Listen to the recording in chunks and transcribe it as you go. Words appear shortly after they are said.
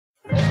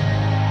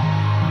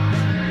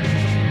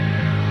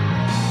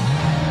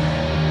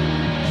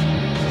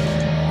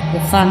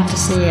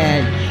Fantasy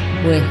Edge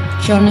with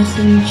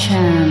Jonathan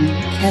Chan,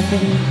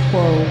 Kevin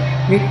Quo,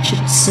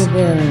 Richard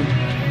Savill.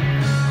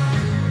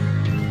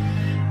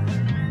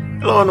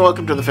 Hello and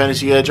welcome to the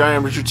Fantasy Edge. I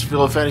am Richard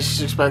Savill of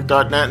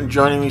FantasySixpack.net, and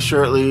joining me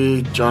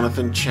shortly,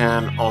 Jonathan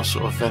Chan, also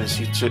of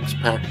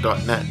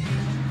FantasySixpack.net.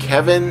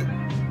 Kevin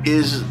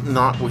is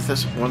not with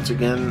us once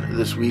again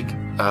this week.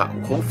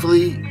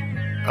 Hopefully,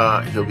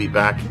 he'll be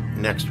back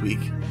next week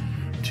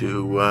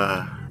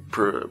to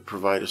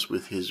provide us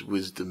with his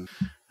wisdom.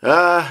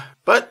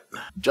 But,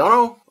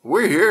 Jono,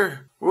 we're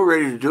here. We're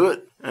ready to do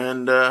it.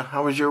 And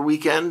how was your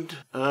weekend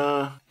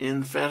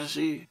in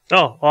fantasy?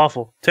 Oh,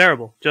 awful.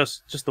 Terrible.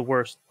 Just the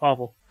worst.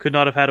 Awful. Could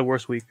not have had a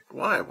worse week.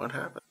 Why? What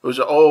happened? It was,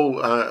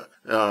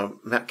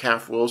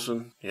 Metcalf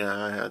Wilson. Yeah,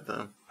 I had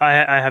them.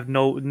 I have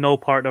no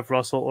part of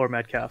Russell or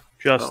Metcalf.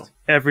 Just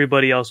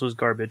everybody else was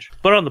garbage.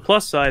 But on the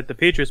plus side, the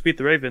Patriots beat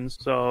the Ravens,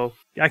 so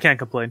I can't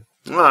complain.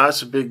 Well,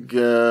 that's a big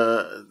deal.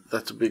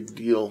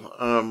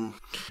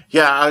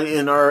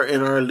 In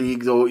our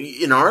league though,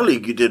 in our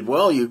league you did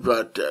well. You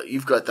got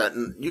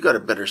a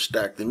better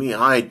stack than me.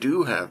 I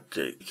do have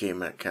DK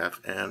Metcalf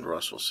and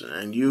Russellson,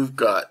 and you've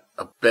got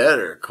a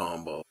better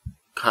combo.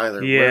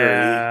 Kyler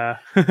Murray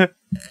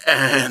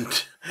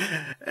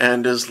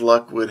and as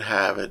luck would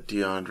have it,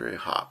 DeAndre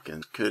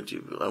Hopkins. Could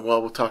you?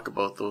 Well, we'll talk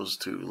about those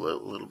two a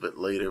little bit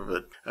later,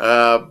 but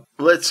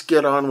let's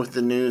get on with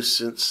the news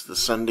since the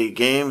Sunday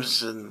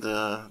games and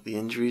the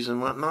injuries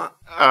and whatnot.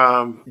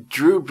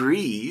 Drew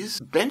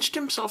Brees benched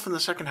himself in the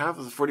second half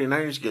of the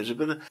 49ers games,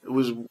 but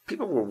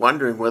people were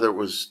wondering whether it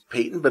was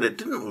Peyton, but it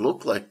didn't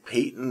look like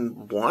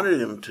Peyton wanted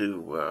him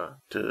to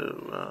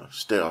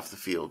stay off the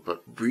field,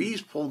 but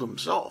Brees pulled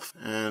himself,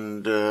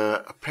 and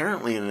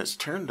apparently, and it's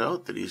turned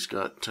out that he's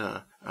got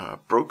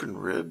broken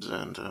ribs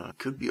and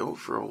could be out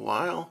for a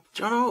while.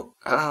 Jono,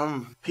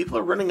 people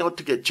are running out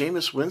to get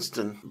Jameis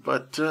Winston,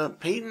 but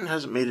Peyton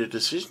hasn't made a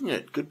decision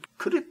yet.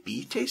 Could it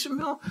be Taysom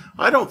Hill?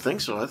 I don't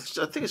think so. I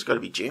think it's got to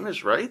be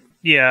Jameis, right?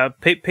 Yeah,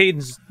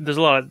 Peyton's. There's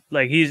a lot of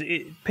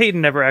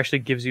Peyton never actually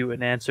gives you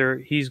an answer.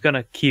 He's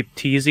gonna keep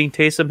teasing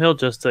Taysom Hill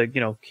just to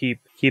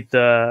keep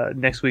the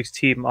next week's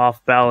team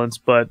off balance,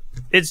 but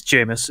it's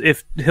Jameis.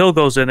 If Hill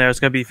goes in there, it's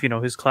going to be,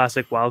 his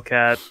classic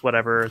Wildcat,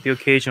 whatever, the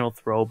occasional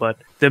throw, but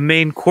the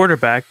main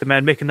quarterback, the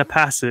man making the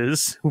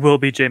passes, will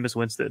be Jameis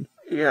Winston.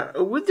 Yeah,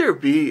 would there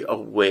be a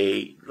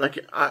way,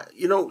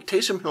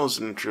 Taysom Hill's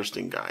an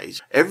interesting guy.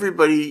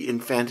 Everybody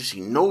in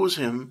fantasy knows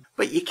him,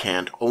 but you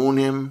can't own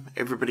him.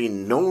 Everybody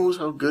knows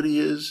how good he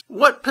is.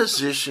 What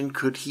position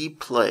could he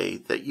play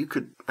that you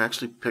could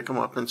actually pick him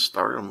up and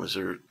start him? Was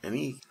there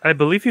any? I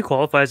believe he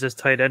qualifies as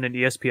tight end in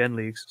ESPN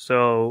leagues.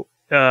 So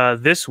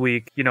this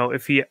week,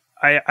 if he,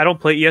 I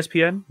don't play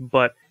ESPN,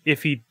 but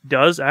if he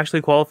does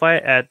actually qualify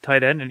at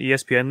tight end in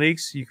ESPN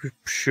leagues, you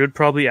should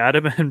probably add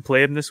him and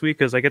play him this week,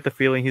 because I get the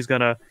feeling he's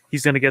gonna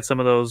get some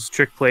of those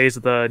trick plays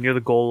near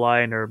the goal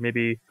line, or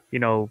maybe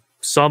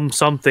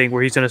something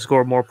where he's gonna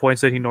score more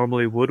points than he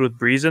normally would with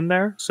Breeze in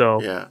there.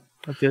 So yeah,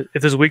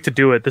 if there's a week to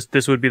do it,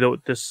 this would be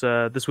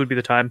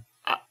the time.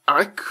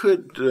 I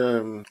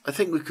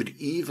think we could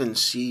even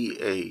see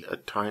a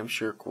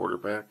timeshare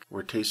quarterback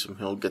where Taysom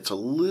Hill gets a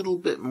little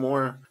bit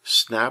more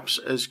snaps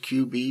as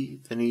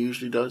QB than he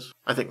usually does.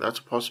 I think that's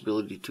a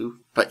possibility too.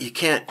 But you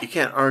can't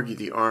argue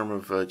the arm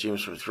of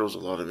James, who throws a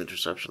lot of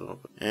interceptions though.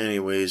 But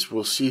anyways,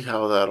 we'll see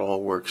how that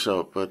all works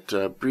out.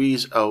 But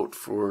Breeze out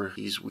for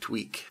his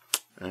week.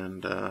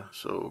 And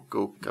so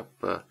go pick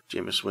up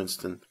Jameis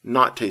Winston,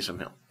 not Taysom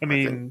Hill. I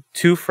mean,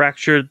 2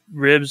 fractured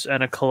ribs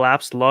and a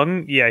collapsed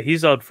lung. Yeah,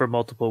 he's out for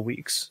multiple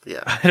weeks.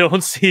 Yeah. I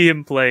don't see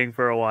him playing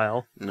for a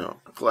while. No,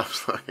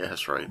 collapsed lung, yeah,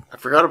 that's right. I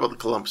forgot about the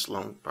collapsed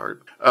lung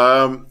part.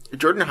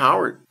 Jordan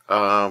Howard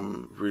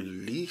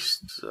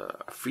released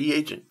a free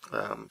agent.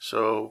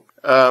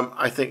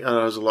 I think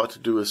that has a lot to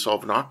do with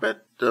Salvin Ahmed.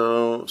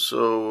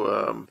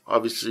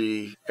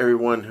 Obviously,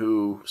 everyone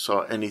who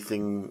saw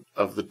anything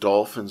of the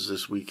Dolphins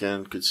this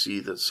weekend could see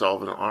that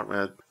Salvin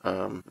Ahmed,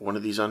 one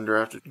of these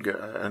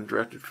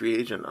undrafted free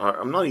agent.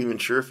 I'm not even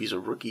sure if he's a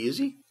rookie, is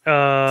he?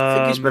 I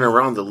think he's been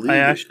around the league. I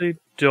actually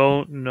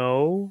don't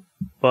know,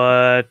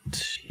 but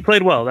he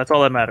played well. That's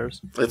all that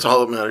matters. That's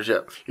all that matters,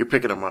 yeah. You're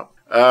picking him up.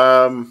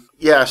 Jordan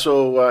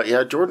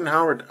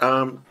Howard.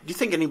 Do you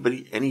think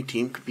any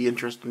team could be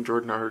interested in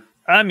Jordan Howard?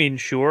 I mean,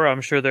 sure. I'm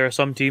sure there are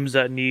some teams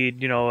that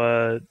need,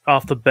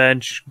 off the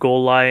bench,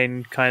 goal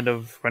line kind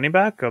of running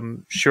back.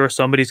 I'm sure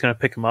somebody's going to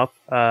pick him up.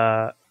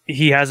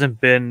 He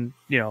hasn't been,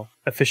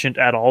 efficient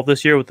at all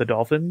this year with the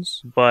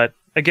Dolphins. But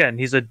again,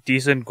 he's a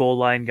decent goal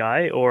line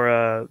guy, or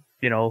a,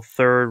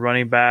 third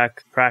running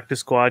back,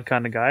 practice squad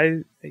kind of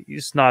guy.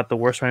 He's not the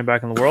worst running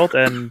back in the world,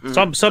 and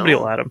somebody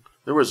will add him.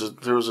 There was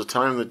a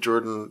time that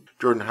Jordan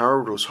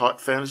Howard was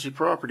hot fantasy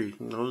property.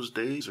 Those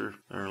days are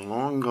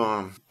long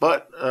gone.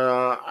 But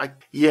I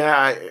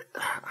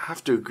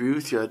have to agree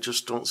with you. I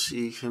just don't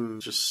see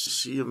him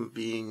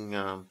being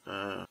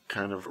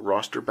kind of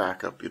roster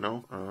backup.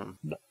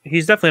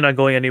 He's definitely not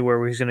going anywhere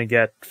where he's going to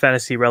get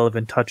fantasy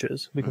relevant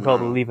touches. We can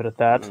probably leave it at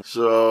that.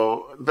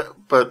 So,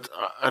 but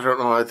I don't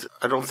know.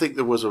 I don't think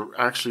there was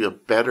actually a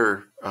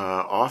better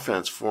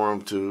offense for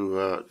him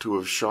to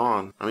have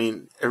shone. I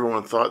mean,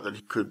 everyone thought that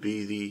he could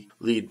be the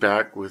lead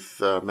back with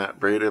Matt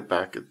Breida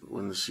back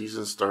when the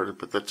season started,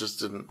 but that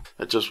just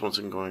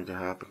wasn't going to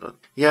happen. But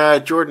yeah,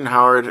 Jordan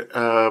Howard,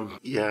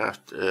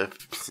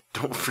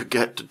 don't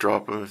forget to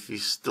drop him if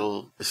he's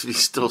still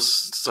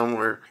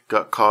somewhere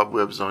got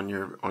cobwebs on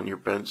your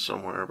bench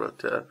somewhere.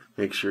 But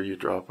make sure you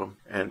drop him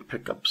and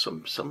pick up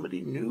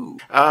somebody new.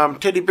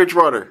 Teddy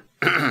Bridgewater.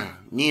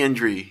 Knee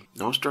injury,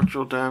 no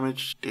structural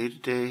damage, day to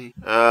day.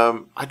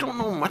 I don't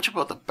know much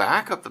about the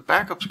backup. The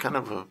backup's kind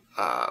of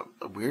a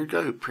weird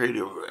guy who played,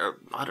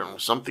 I don't know,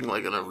 something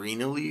like an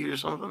arena league or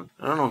something.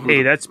 I don't know who.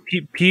 Hey, that's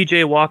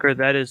PJ Walker.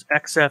 That is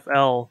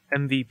XFL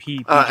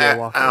MVP PJ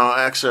Walker.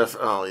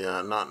 XFL,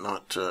 yeah,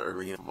 not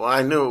arena. Well,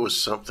 I knew it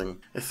was something.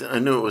 I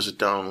knew it was a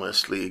down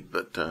list league,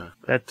 but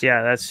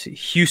that's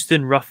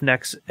Houston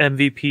Roughnecks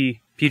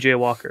MVP. PJ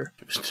Walker.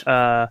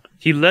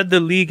 He led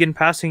the league in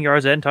passing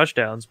yards and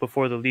touchdowns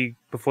before the league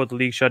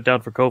shut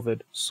down for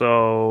COVID.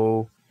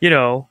 So,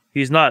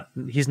 he's not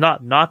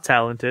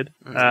talented.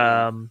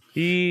 I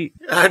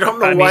don't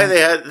know why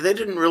they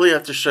didn't really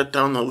have to shut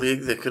down the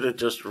league. They could have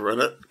just run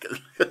it.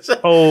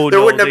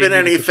 There wouldn't have been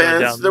any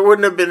fans. There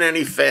wouldn't have been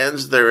any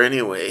fans there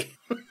anyway.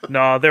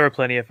 No, there were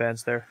plenty of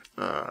fans there.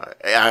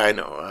 I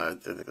know.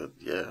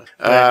 Yeah.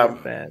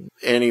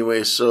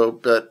 Anyway,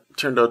 but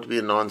turned out to be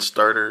a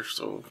non-starter,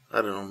 so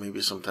I don't know, maybe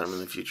sometime in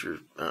the future,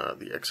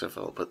 the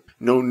XFL, but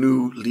no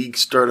new league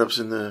startups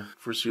in the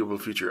foreseeable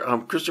future.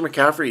 Christian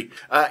McCaffrey,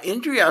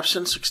 injury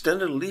absence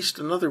extended at least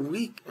another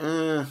week.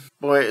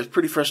 Boy, it's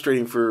pretty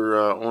frustrating for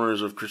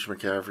owners of Christian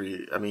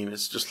McCaffrey. I mean,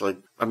 it's just like,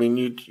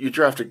 you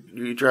draft him,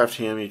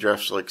 you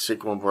draft like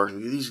Saquon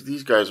Barkley.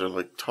 These guys are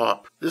like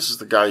top. This is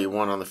the guy you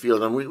want on the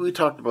field, and we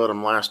talked about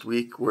him last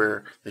week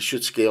where they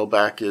should scale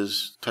back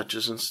his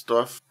touches and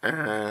stuff,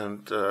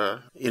 and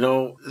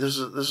this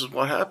is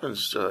what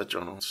happens,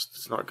 John.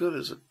 It's not good,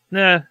 is it?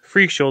 Nah,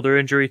 freak shoulder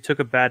injury, took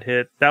a bad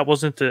hit. I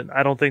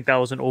don't think that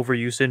was an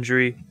overuse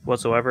injury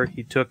whatsoever.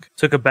 He took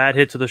a bad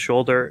hit to the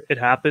shoulder. It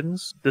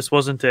happens. This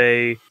wasn't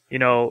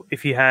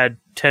if he had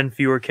 10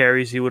 fewer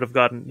carries, he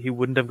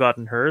wouldn't have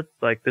gotten hurt.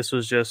 Like, this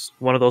was just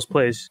one of those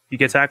plays. You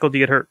get tackled, you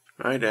get hurt.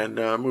 Right, and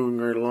moving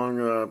right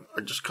along,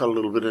 I just caught a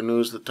little bit of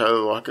news that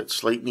Tyler Lockett's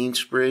slight knee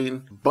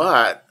sprain,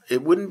 but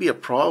it wouldn't be a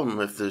problem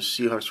if the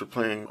Seahawks were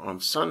playing on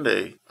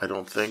Sunday, I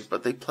don't think,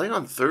 but they play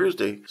on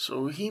Thursday,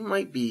 so he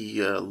might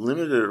be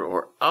limited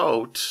or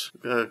out.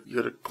 You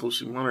got to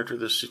closely monitor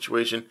this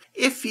situation.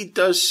 If he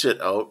does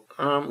sit out,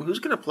 who's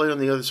going to play on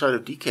the other side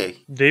of DK?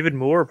 David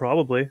Moore,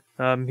 probably.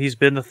 He's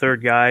been the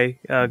third guy,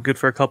 good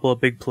for a couple of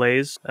big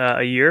plays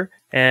a year,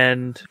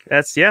 and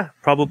that's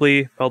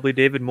probably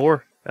David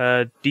Moore.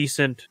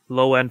 Decent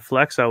low-end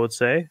flex, I would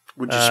say.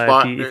 Would you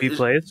spot if he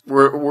plays?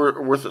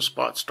 Worth a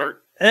spot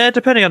start?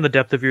 Depending on the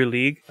depth of your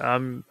league. I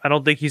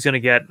don't think he's going to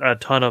get a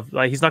ton of.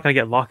 He's not going to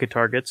get Lockett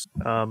targets.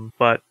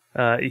 But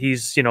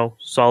he's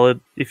solid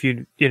if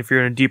you're in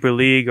a deeper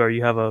league or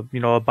you have a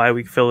bye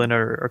week fill in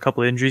or a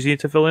couple of injuries you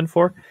need to fill in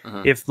for.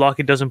 Mm-hmm. If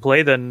Lockett doesn't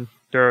play, then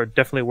there are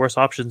definitely worse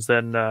options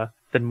than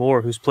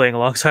Moore, who's playing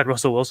alongside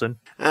Russell Wilson.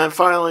 And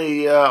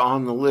finally,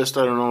 on the list,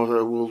 I don't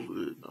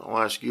know. I'll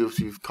ask you if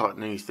you've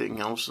caught anything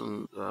else,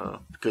 and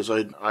because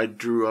I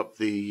drew up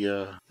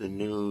the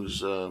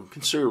news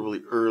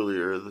considerably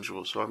earlier than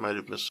usual, so I might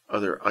have missed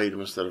other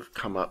items that have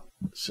come up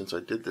since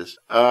I did this.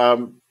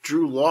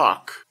 Drew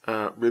Lock,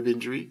 rib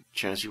injury,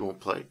 chance he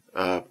won't play.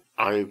 I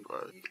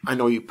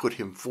know you put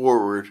him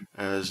forward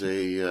as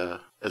a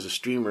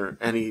streamer,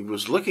 and he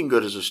was looking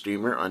good as a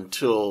streamer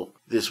until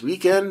this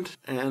weekend,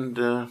 and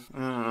the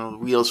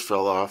wheels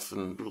fell off,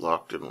 and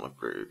Lock didn't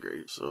look very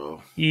great.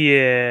 So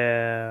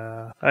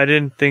yeah, I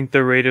didn't think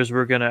the Raiders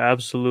were gonna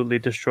absolutely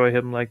destroy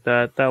him like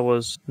that. That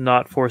was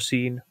not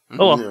foreseen.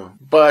 Oh, no.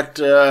 But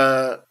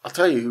I'll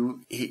tell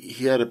you,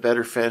 he had a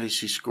better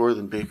fantasy score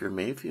than Baker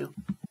Mayfield.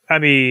 I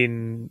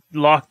mean,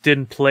 Locke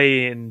didn't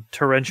play in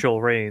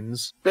torrential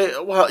rains.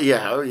 Well,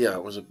 yeah,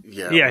 it was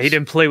he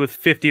didn't play with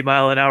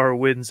 50-mile-an-hour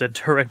winds and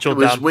torrential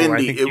downpour.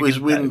 It was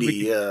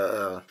windy.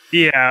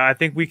 Yeah, I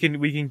think we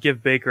can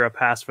give Baker a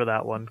pass for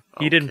that one.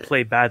 He didn't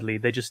play badly.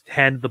 They just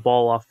handed the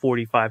ball off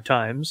 45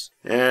 times.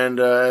 And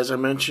as I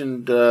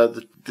mentioned,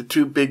 the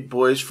two big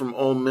boys from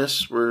Ole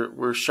Miss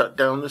were shut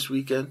down this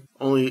weekend.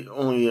 Only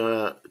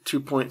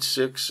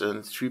 2.6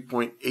 and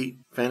 3.8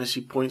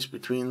 fantasy points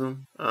between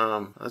them.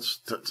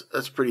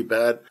 That's pretty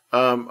bad.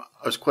 I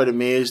was quite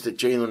amazed at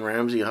Jalen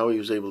Ramsey, how he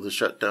was able to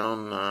shut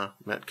down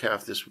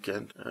Metcalf this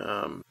weekend.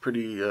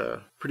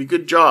 Pretty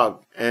good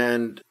job.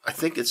 And I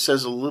think it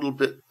says a little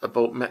bit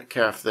about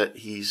Metcalf that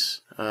he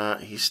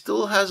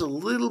still has a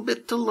little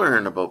bit to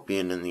learn about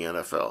being in the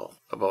NFL,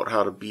 about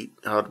how to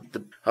beat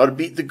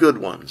the good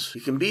ones. He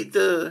can beat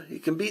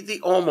the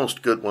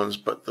almost good ones,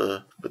 but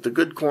the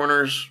good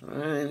corners,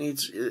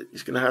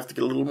 he's going to have to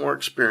get a little more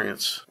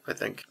experience, I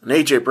think. And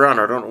AJ Brown,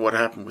 I don't know what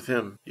happened with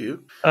him. Do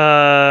you?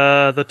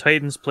 The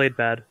Titans played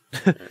bad.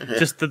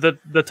 Just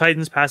the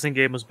Titans passing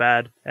game was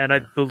bad, and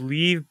I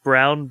believe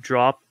Brown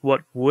dropped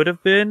what would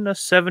have been a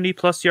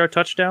 70+ yard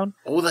touchdown.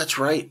 Oh, that's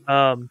right.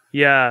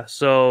 Yeah.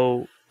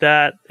 So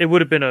that it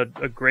would have been a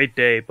great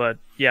day, but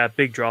yeah,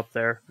 big drop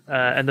there.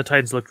 And the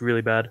Titans looked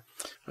really bad.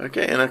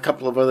 Okay, and a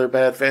couple of other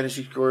bad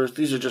fantasy scores.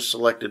 These are just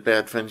selected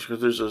bad fantasy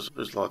scores.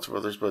 There's lots of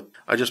others, but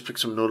I just picked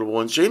some notable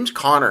ones. James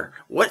Conner,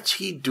 what's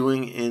he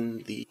doing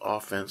in the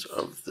offense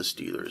of the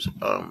Steelers?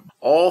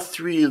 All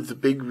three of the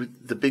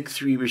big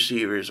three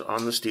receivers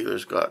on the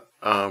Steelers got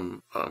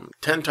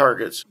 10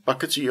 targets,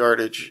 buckets of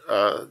yardage.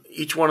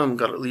 Each one of them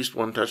got at least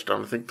one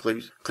touchdown. I think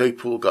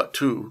Claypool got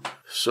 2.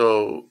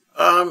 So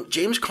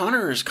James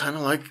Conner is kind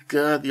of like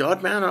the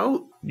odd man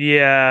out.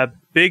 Yeah,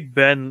 Big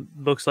Ben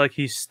looks like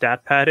he's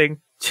stat padding.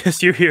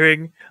 Just you're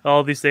hearing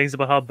all these things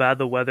about how bad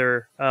the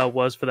weather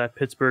was for that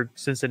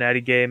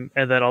Pittsburgh-Cincinnati game,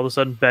 and then all of a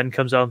sudden Ben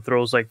comes out and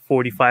throws like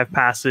 45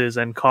 passes,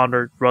 and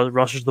Connor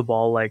rushes the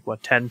ball like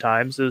 10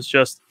 times. It was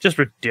just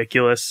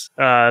ridiculous.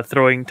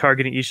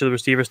 Targeting each of the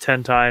receivers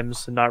 10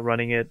 times and not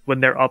running it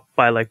when they're up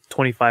by like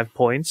 25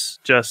 points.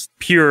 Just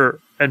pure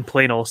and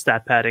plain old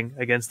stat padding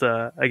against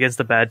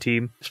the bad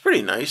team. It's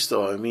pretty nice,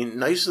 though. I mean,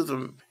 nice of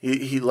them.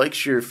 He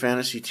likes your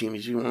fantasy team.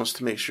 He wants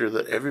to make sure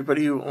that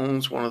everybody who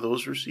owns one of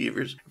those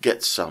receivers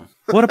gets some.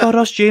 What about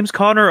us James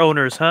Conner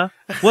owners, huh?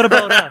 What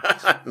about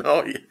us?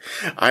 No,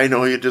 I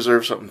know you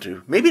deserve something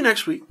too. Maybe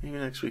next week.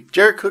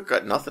 Jared Cook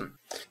got nothing.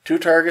 2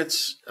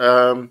 targets,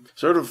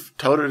 sort of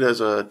touted as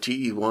a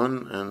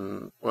TE1,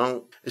 and,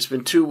 well, it's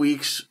been 2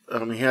 weeks.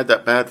 He had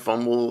that bad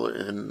fumble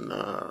in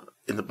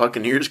the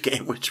Buccaneers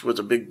game, which was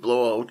a big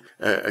blowout.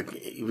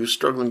 He was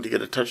struggling to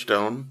get a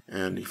touchdown,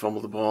 and he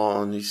fumbled the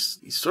ball, and he's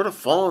sort of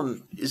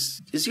fallen.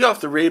 Is he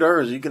off the radar,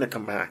 or is he going to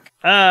come back?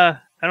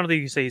 I don't think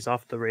you can say he's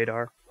off the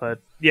radar, but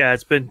yeah,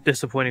 it's been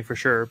disappointing for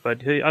sure,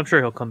 but I'm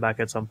sure he'll come back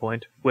at some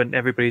point when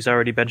everybody's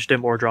already benched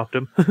him or dropped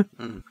him.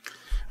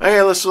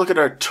 Okay, let's look at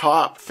our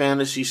top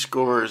fantasy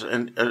scorers,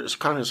 and it's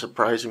kind of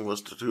surprising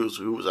was to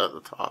who was at the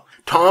top.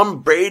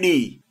 Tom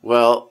Brady.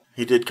 Well,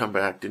 he did come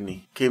back, didn't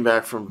he? Came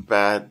back from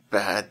a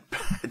bad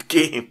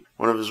game.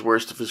 One of his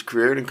worst of his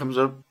career, and comes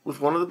up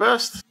with one of the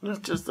best.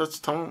 That's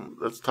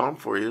Tom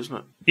for you, isn't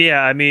it?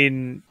 Yeah, I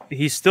mean,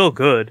 he's still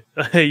good.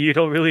 You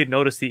don't really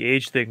notice the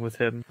age thing with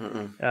him.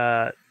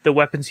 The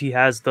weapons he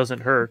has doesn't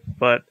hurt,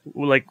 but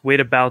like way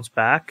to bounce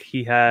back.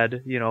 He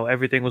had,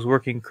 everything was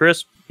working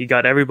crisp. He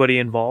got everybody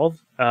involved.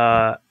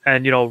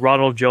 And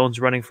Ronald Jones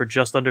running for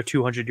just under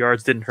 200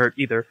 yards didn't hurt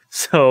either.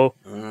 So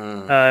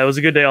it was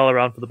a good day all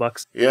around for the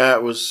Bucs. Yeah,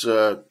 it was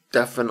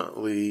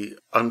definitely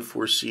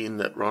unforeseen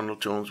that Ronald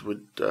Jones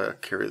would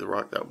carry the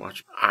rock that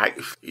much. I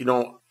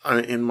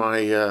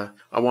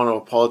want to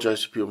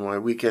apologize to people. In my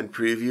weekend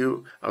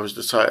preview, I was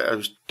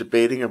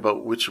debating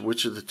about which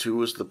of the two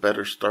was the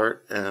better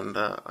start, and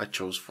I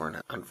chose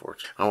Fournette.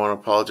 Unfortunately, I want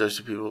to apologize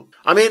to people.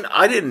 I mean,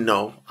 I didn't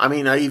know. I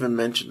mean, I even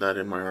mentioned that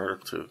in my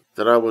article too,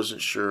 that I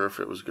wasn't sure if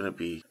it was going to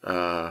be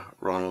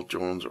Ronald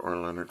Jones or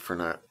Leonard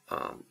Fournette.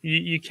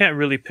 You can't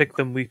really pick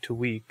them week to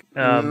week.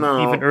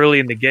 No. Even early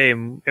in the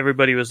game,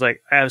 everybody was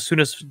like, as soon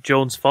as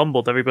Jones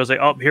fumbled, everybody was like,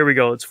 oh, here we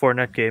go, it's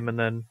Fournette game, and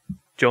then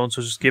Jones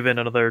was just given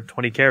another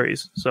 20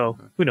 carries. So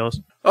who knows?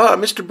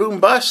 Mr. Boom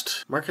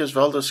Bust, Marquez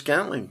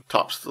Valdes-Scantling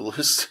tops the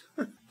list.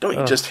 Don't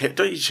you just hate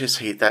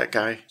that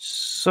guy?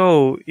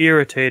 So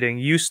irritating.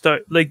 You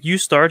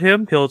start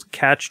him, he'll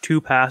catch 2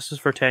 passes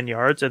for 10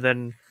 yards, and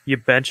then you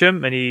bench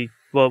him, and he.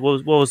 Well,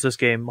 what was this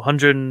game?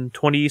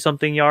 120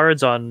 something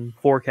yards on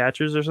 4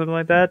 catches or something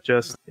like that.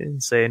 Just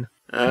insane.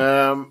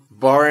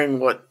 Barring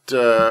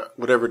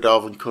whatever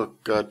Dalvin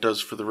Cook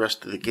does for the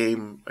rest of the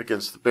game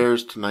against the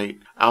Bears tonight,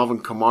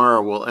 Alvin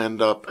Kamara will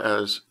end up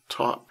as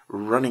top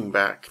running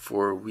back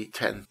for Week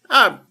 10.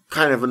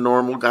 Kind of a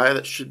normal guy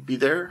that should be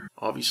there,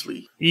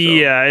 obviously. So.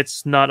 Yeah,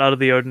 it's not out of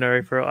the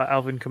ordinary for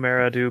Alvin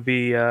Kamara to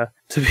be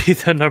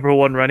the number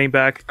 1 running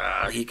back.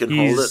 He can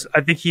hold it.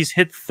 I think he's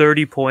hit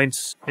 30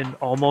 points in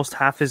almost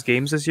half his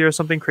games this year, or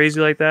something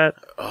crazy like that.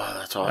 Oh,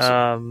 that's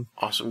awesome.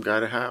 Awesome guy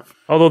to have.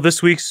 Although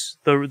this week's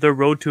the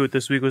road to it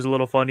this week was a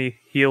little funny.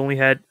 He only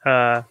had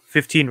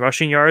 15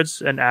 rushing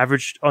yards and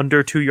averaged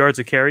under 2 yards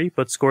a carry,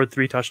 but scored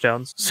 3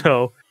 touchdowns.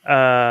 So,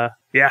 yeah.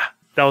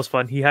 That was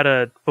fun. He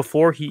had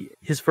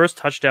his first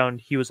touchdown,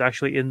 he was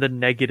actually in the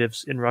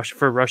negatives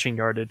for rushing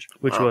yardage,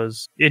 which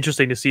was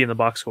interesting to see in the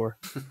box score.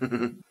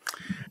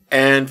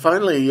 And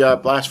finally,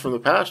 blast from the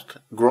past,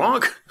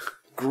 Gronk.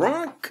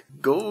 Gronk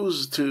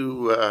goes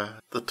to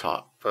the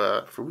top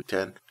for Week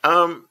 10.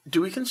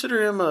 Do we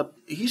consider him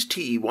he's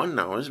TE1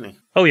 now, isn't he?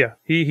 Oh yeah,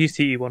 he's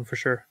TE1 for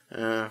sure.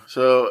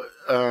 So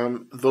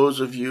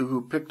those of you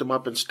who picked him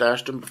up and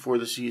stashed him before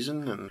the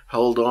season and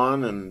held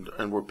on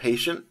and were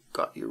patient,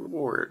 got your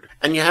reward.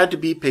 And you had to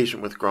be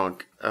patient with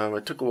Gronk.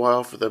 It took a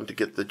while for them to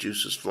get the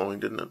juices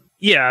flowing, didn't it?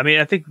 Yeah, I mean,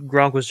 I think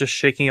Gronk was just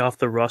shaking off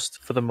the rust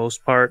for the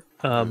most part.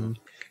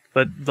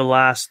 But the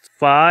last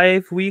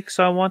 5 weeks,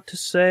 I want to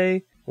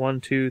say,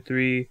 1, 2,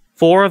 3,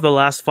 4 of the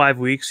last 5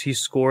 weeks, he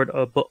scored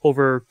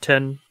over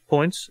 10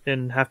 points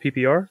in half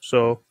PPR.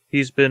 So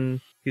he's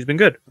been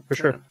good for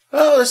sure.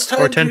 Oh, it's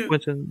time. Or 10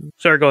 points in.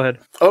 Sorry, go ahead.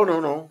 Oh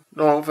no!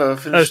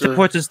 Finished 10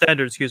 points in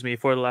standard. Excuse me,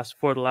 for the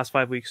last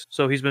 5 weeks.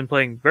 So he's been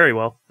playing very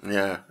well.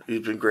 Yeah,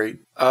 he's been great.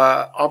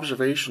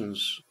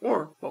 Observations,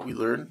 or what what we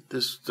learned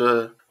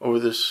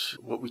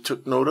what we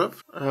took note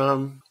of.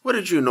 What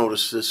did you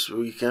notice this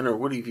weekend, or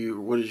what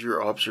is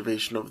your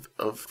observation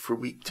of for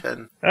week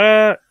 10?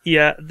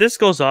 Yeah, this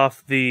goes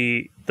off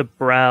the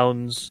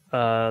Browns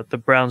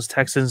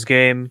Texans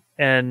game,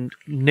 and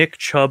Nick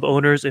Chubb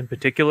owners in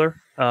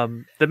particular.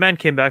 The man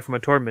came back from a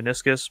torn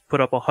meniscus,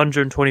 put up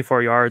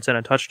 124 yards and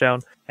a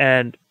touchdown,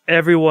 and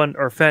everyone,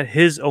 or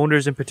his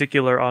owners in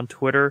particular on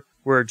Twitter,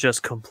 were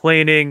just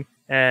complaining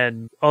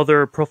and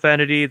other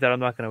profanity that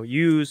I'm not going to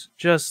use,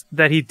 just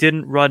that he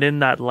didn't run in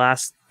that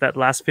last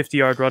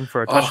 50-yard run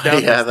for a touchdown. Oh,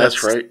 yeah,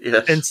 that's right.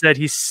 Yes. Instead,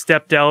 he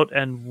stepped out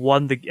and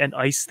and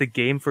iced the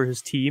game for his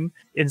team.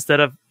 Instead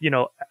of,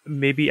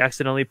 maybe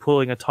accidentally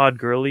pulling a Todd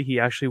Gurley, he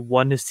actually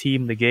won his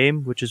team the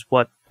game, which is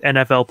what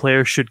NFL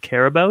players should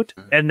care about.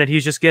 And then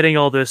he's just getting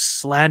all this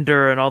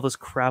slander and all this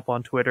crap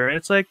on Twitter. And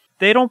it's like,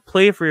 they don't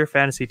play for your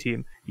fantasy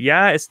team.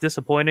 Yeah, it's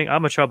disappointing.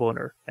 I'm a Chubb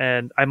owner,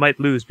 and I might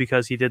lose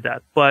because he did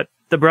that. But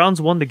the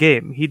Browns won the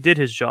game. He did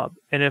his job.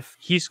 And if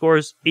he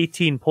scores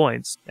 18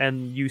 points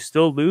and you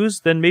still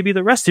lose, then maybe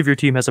the rest of your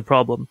team has a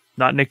problem,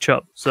 not Nick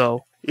Chubb.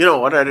 So, you know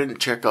what? I didn't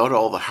check out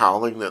all the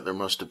howling that there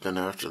must have been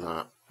after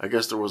that. I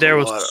guess there was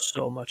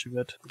so much of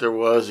it. There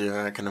was,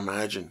 yeah, I can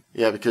imagine.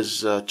 Yeah,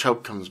 because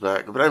Chubb comes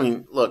back. But I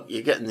mean, look,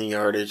 you're getting the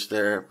yardage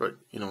there, but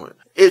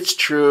it's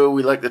true.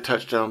 We like the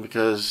touchdown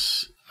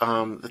because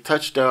the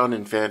touchdown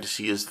in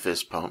fantasy is the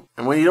fist pump.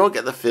 And when you don't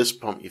get the fist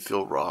pump, you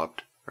feel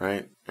robbed,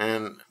 right?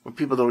 And when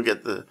people don't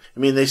get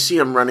they see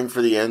him running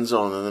for the end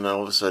zone, and then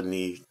all of a sudden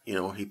he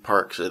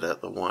parks it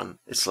at the one.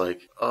 It's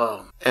like,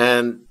 oh.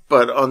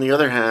 But on the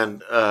other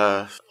hand,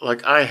 I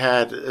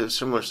had a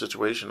similar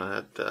situation. I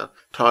had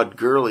Todd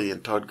Gurley,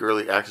 and Todd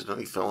Gurley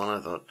accidentally fell, and I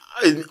thought,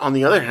 on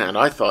the other hand,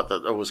 I thought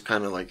that was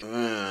kind of like,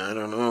 I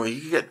don't know,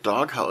 you could get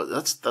doghoused.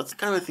 That's the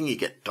kind of thing you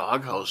get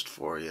doghoused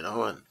for,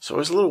 and so I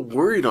was a little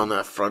worried on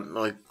that front.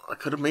 Like, I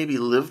could have maybe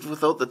lived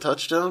without the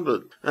touchdown,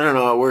 but I don't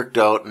know, it worked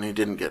out, and he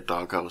didn't get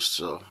doghoused,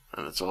 so.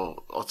 And it's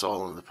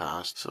all in the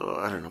past. So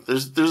I don't know.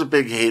 There's a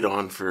big hate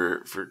on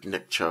for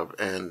Nick Chubb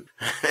and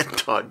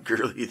Todd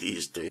Gurley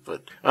these days.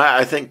 But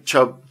I think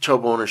Chubb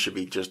owners should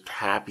be just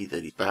happy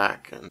that he's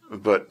back.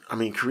 But I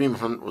mean, Kareem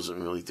Hunt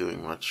wasn't really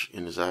doing much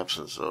in his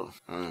absence, so.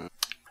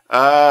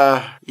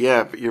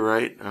 Yeah, but you're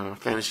right.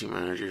 Fantasy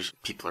managers,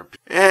 people are.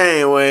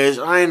 Anyways,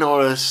 I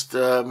noticed,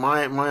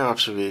 my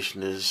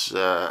observation is,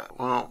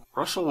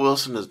 Russell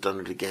Wilson has done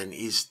it again.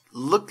 He's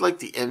looked like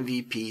the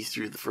MVP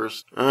through the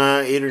first,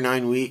 8 or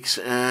 9 weeks.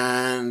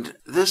 And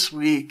this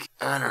week,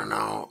 I don't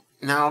know.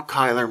 Now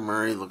Kyler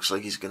Murray looks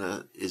like is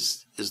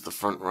the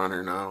front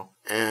runner now.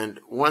 And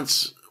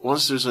once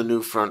there's a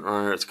new front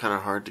runner, it's kind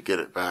of hard to get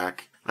it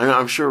back.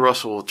 I'm sure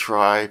Russell will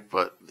try,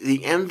 but the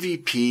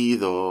MVP,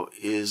 though,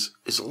 is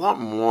a lot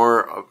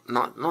more,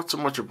 not so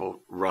much about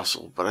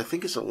Russell, but I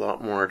think it's a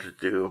lot more to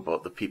do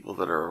about the people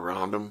that are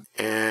around him.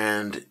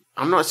 And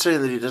I'm not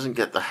saying that he doesn't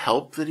get the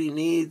help that he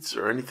needs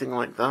or anything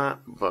like that,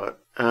 but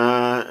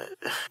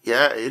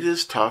yeah, it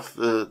is tough.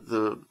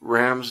 The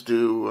Rams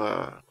do,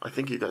 I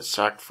think he got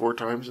sacked 4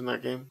 times in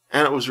that game.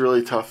 And it was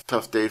really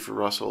tough day for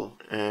Russell.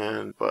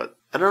 But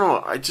I don't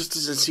know. It just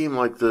doesn't seem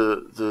like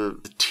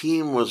the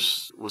team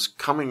was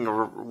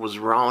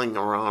rallying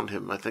around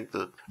him. I think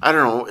I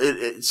don't know.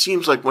 It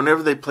seems like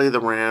whenever they play the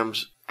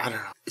Rams, I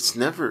don't know. It's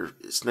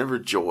never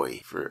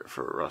joy for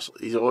Russell.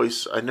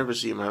 I never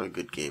see him have a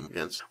good game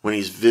when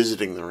he's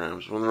visiting the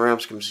Rams. When the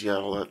Rams come to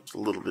Seattle, that's a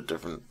little bit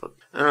different. But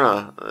I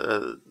don't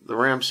know. The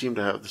Rams seem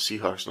to have the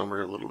Seahawks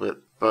number a little bit.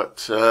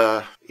 But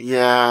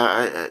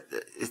yeah,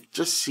 it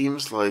just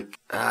seems like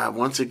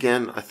once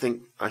again, I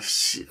think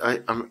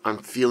I'm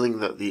feeling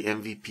that the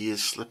MVP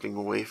is slipping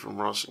away from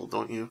Russell.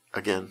 Don't you?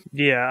 Again.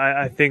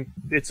 Yeah, I think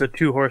it's a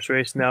 2-horse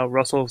race now.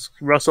 Russell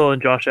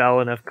and Josh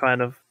Allen have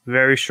kind of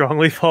very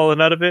strongly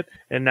fallen out of it,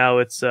 and now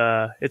it's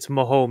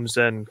Mahomes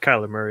and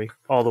Kyler Murray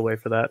all the way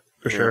for that,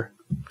 for sure.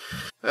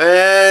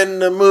 And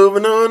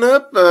moving on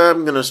up,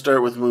 I'm going to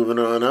start with moving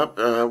on up.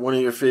 One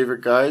of your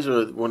favorite guys,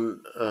 or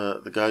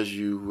the guys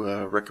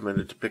you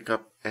recommended to pick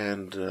up,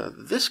 and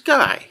this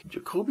guy,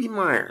 Jacoby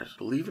Myers,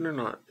 believe it or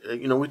not.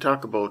 We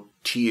talk about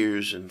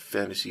tiers in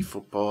fantasy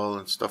football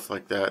and stuff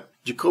like that.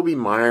 Jacoby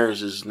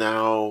Myers he's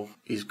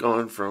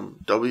gone from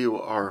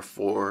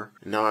WR4,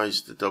 and now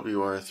he's the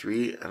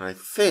WR3, and I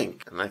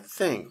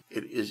think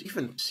it is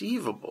even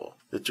conceivable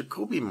that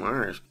Jacoby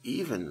Myers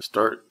even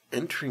start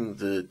entering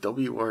the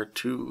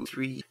WR2,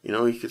 3.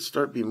 He could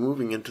start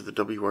moving into the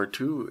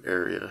WR2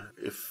 area.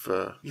 If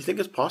you think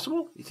it's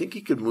possible? You think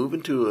he could move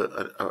into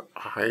a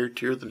higher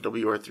tier than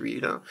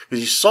WR3 now? Because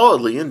he's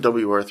solidly in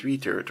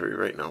WR3 territory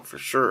right now, for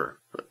sure.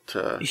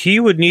 But he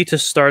would need to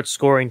start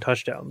scoring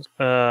touchdowns.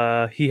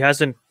 He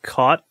hasn't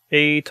caught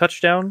a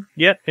touchdown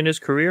yet in his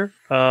career.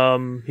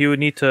 He would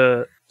need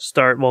to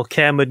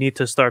Cam would need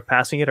to start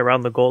passing it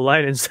around the goal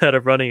line instead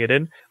of running it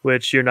in,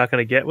 which you're not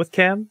going to get with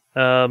Cam.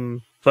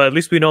 But at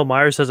least we know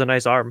Myers has a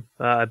nice arm.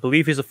 I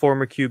believe he's a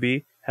former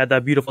QB. Had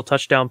that beautiful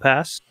touchdown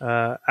pass.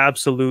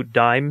 Absolute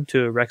dime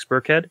to Rex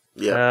Burkhead.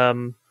 Yeah.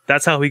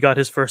 That's how he got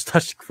his first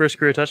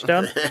career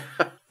touchdown.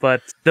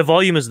 But the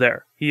volume is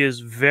there. He is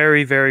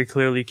very, very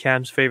clearly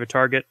Cam's favorite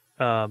target.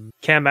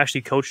 Cam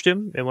actually coached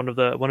him in one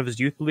of his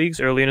youth leagues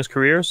early in his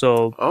career,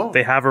 so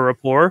they have a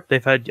rapport.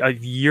 They've had a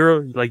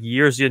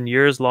years and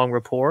years long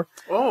rapport.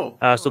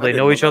 So they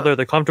know each other.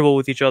 They're comfortable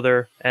with each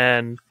other,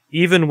 and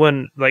even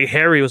when like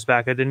Harry was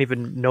back, I didn't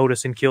even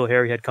notice N'Keal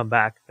Harry had come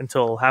back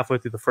until halfway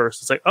through the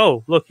first. It's like,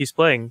 oh, look, he's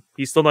playing.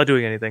 He's still not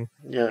doing anything.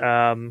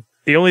 Yeah.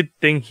 The only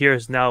thing here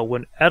is now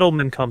when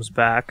Edelman comes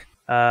back,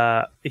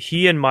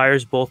 he and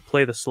Myers both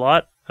play the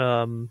slot.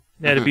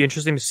 And it'd be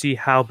interesting to see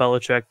how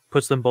Belichick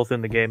puts them both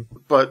in the game.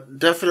 But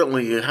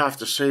definitely, you have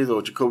to say, though,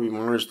 Jacoby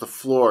Myers, the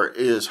floor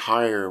is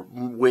higher,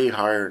 way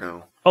higher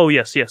now. Oh,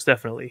 yes,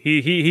 definitely.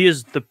 He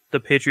is the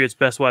Patriots'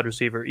 best wide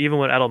receiver, even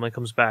when Edelman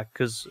comes back,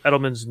 because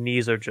Edelman's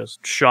knees are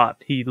just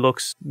shot. He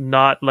looks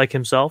not like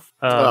himself,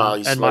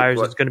 and like, Myers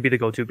is going to be the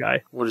go-to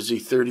guy. What is he,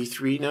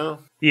 33 now?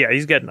 Yeah,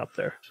 he's getting up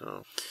there.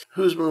 So,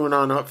 who's moving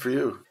on up for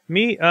you?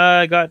 Me,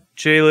 I got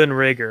Jalen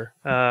Reagor.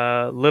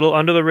 Little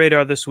under the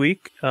radar this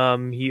week.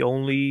 He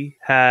only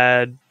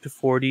had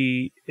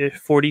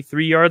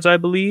 43 yards, I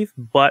believe,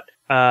 but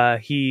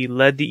he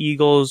led the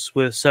Eagles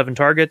with 7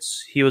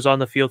 targets. He was on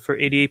the field for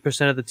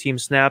 88% of the team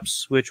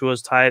snaps, which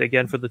was tied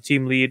again for the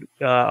team lead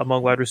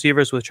among wide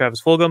receivers with Travis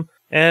Fulgham.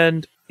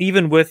 And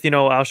even with,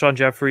 Alshon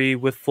Jeffrey,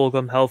 with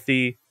Fulgham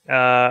healthy,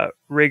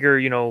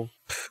 Reagor,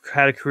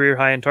 had a career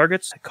high in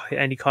targets,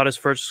 and he caught his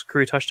first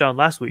career touchdown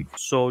last week.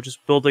 So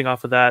just building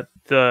off of that,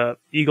 the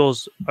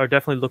Eagles are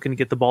definitely looking to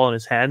get the ball in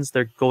his hands.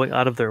 They're going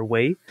out of their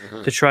way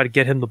to try to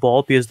get him the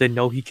ball because they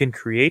know he can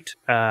create,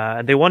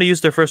 and they want to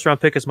use their first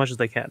round pick as much as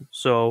they can.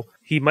 So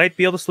he might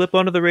be able to slip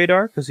under the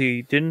radar because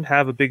he didn't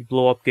have a big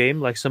blow up game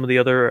like some of the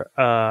other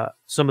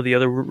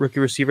rookie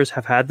receivers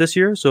have had this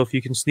year. So if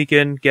you can sneak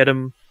in, get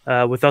him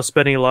without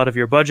spending a lot of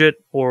your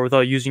budget or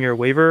without using your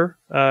waiver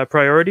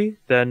priority,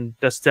 then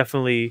that's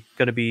definitely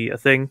going to be a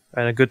thing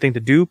and a good thing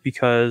to do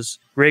because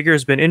Reagor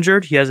has been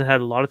injured. He hasn't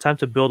had a lot of time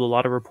to build a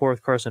lot of rapport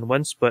with Carson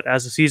Wentz, but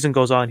as the season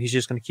goes on, he's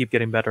just going to keep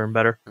getting better and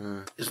better.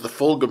 Is the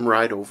Fulgham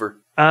ride over?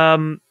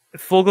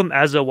 Fulgham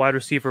as a wide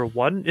receiver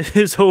 1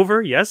 is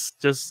over, yes,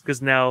 just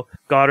because now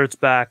Goddard's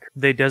back.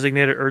 They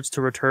designated Ertz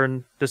to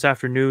return this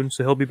afternoon,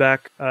 so he'll be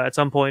back at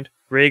some point.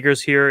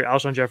 Reagor's here,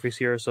 Alshon Jeffrey's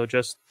here,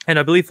 and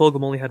I believe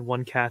Fulgham only had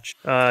 1 catch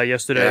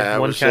yesterday,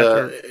 on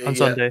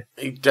Sunday.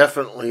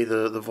 Definitely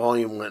the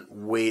volume went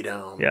way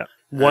down. Yeah.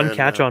 1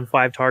 catch on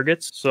 5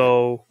 targets.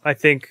 So I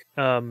think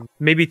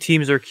maybe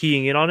teams are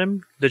keying in on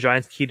him. The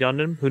Giants keyed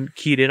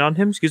in on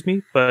him,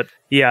 But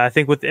yeah, I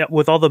think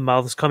with all the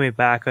mouths coming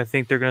back, I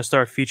think they're going to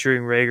start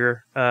featuring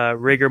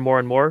Reagor more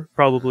and more,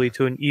 probably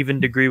to an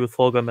even degree with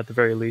Fulgham at the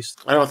very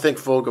least. I don't think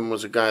Fulgham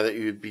was a guy that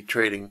you'd be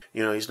trading.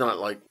 He's not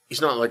like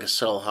a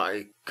sell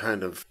high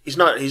kind of. He's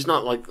not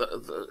like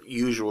the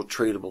usual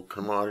tradable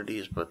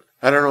commodities, but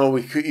I don't know.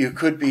 You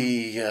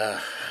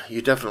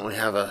definitely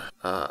have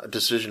a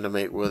decision to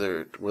make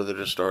whether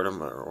to start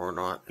him or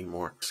not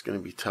anymore. It's going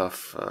to be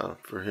tough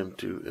for him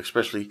to,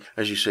 especially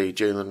as you say,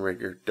 Jalen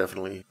Reagor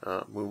definitely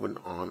moving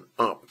on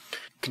up.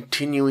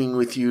 Continuing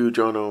with you,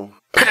 Jono.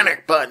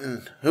 Panic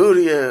button. Who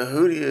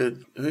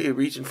you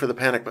reaching for the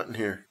panic button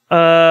here?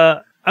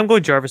 I'm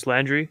going Jarvis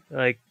Landry.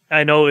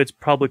 I know it's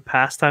probably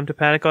past time to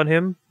panic on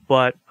him,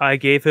 but I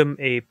gave him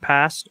a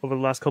pass over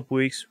the last couple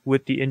weeks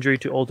with the injury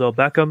to Odell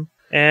Beckham.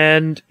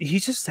 And he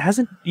just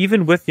hasn't,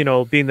 even with,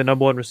 being the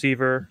number 1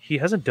 receiver, he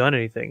hasn't done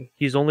anything.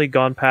 He's only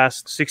gone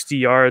past 60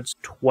 yards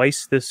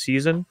twice this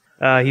season.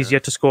 He's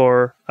yet to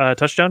score a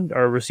touchdown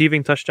or a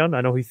receiving touchdown.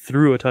 I know he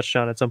threw a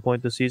touchdown at some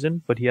point this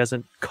season, but he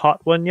hasn't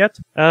caught one yet.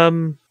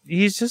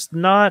 He's just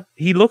not,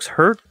 he looks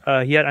hurt.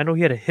 I know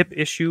he had a hip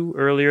issue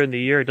earlier in the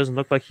year. It doesn't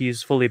look like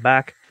he's fully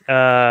back.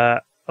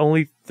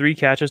 Only 3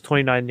 catches,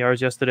 29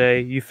 yards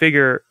yesterday. You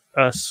figure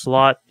a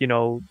slot,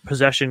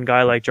 possession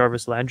guy like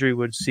Jarvis Landry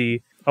would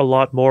see a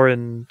lot more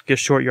in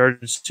short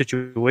yardage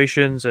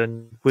situations,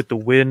 and with the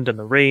wind and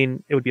the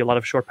rain, it would be a lot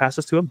of short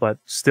passes to him, but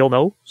still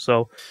no.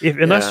 So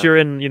unless you're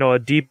in, a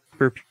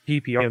deeper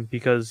PPR,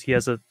 because he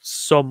has a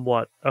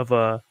somewhat of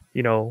a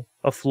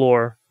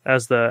floor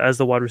as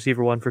the wide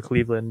receiver 1 for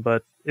Cleveland,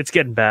 but it's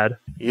getting bad.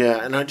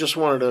 Yeah, and I just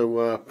wanted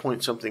to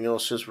point something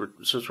else since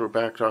we're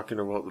back talking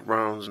about the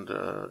Browns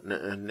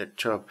and Nick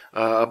Chubb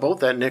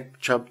about that Nick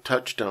Chubb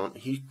touchdown.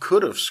 He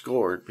could have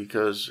scored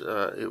because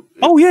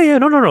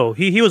no.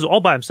 He was all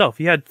by himself.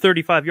 He had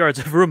 35 yards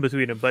of room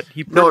between him, but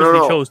he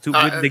purposely chose to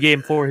win the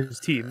game for his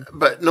team.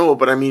 But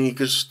I mean,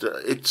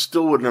 it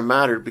still wouldn't have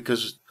mattered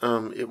because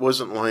it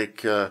wasn't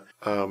like it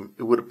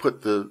would have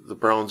put the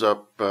Browns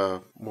up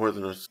more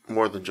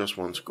than just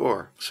 1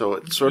 score. So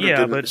it sort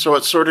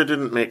of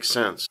didn't make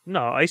sense.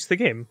 No, ice the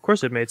game. Of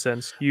course, it made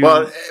sense.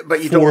 But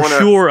you don't want to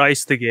sure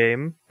ice the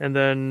game, and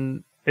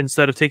then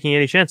instead of taking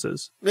any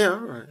chances. Yeah,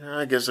 right.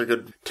 I guess I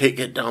could take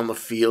it down the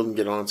field and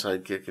get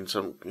onside kick and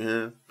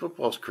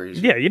football's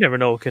crazy. Yeah, you never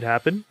know what could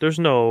happen. There's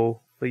no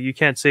Like, you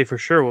can't say for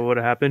sure what would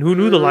have happened. Who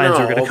knew the Lions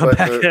were going to come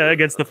back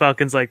against the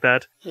Falcons like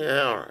that?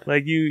 Yeah, all right.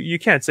 Like, you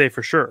can't say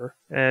for sure.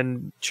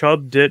 And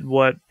Chubb did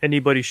what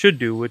anybody should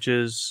do, which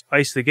is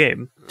ice the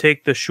game.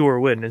 Take the sure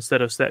win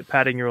instead of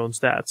padding your own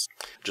stats.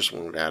 Just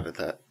wanted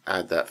to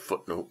add that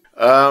footnote.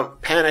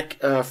 Panic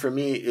for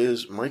me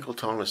is Michael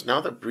Thomas.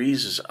 Now that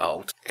Breeze is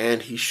out,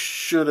 and he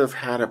should have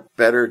had a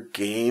better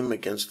game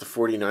against the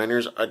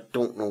 49ers. I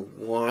don't know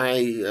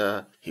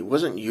why he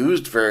wasn't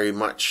used very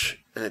much.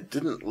 And it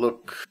didn't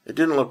look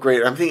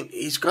great. I think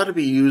he's got to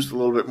be used a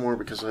little bit more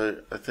because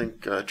I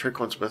think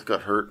Tre'Quan Smith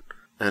got hurt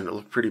and it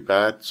looked pretty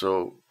bad.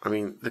 So, I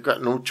mean, they've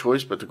got no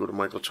choice but to go to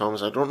Michael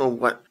Thomas. I don't know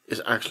what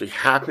is actually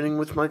happening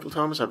with Michael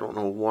Thomas. I don't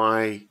know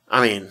why.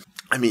 I mean,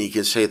 you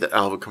can say that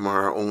Alvin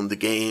Kamara owned the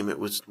game. It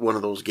was one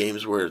of those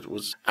games where it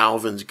was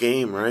Alvin's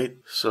game, right?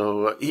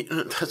 So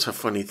that's a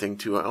funny thing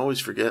too. I always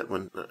forget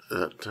when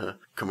that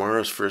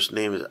Kamara's first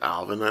name is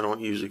Alvin. I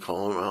don't usually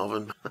call him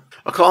Alvin.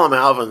 I'll call him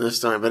Alvin this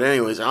time. But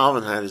anyways,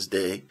 Alvin had his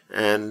day,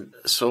 and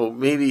so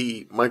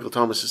maybe Michael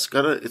Thomas it's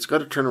got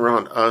to turn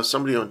around.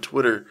 Somebody on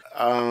Twitter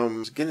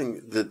was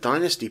getting the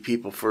dynasty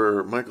people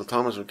for Michael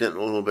Thomas were getting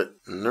a little bit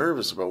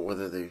nervous about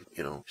whether they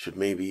should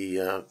maybe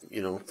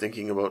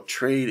thinking about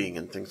trading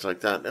and things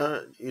like that.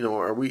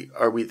 Are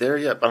we there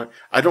yet? But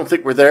I don't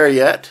think we're there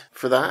yet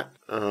for that.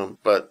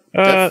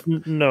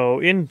 No,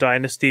 in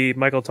Dynasty,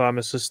 Michael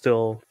Thomas is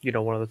still,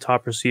 one of the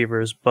top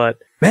receivers, but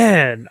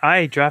man,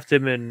 I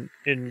drafted him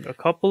in a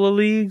couple of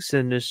leagues,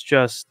 and it's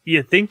just,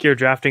 you think you're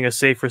drafting a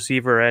safe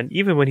receiver, and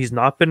even when he's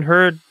not been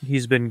hurt,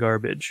 he's been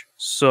garbage.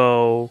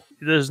 So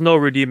there's no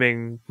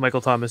redeeming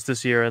Michael Thomas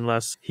this year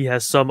unless he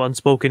has some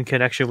unspoken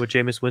connection with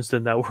Jameis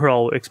Winston that we're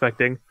all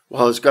expecting.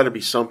 Well, it's got to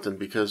be something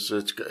because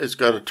it's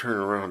got to turn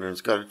around, and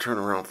it's got to turn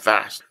around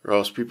fast, or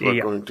else people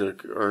are going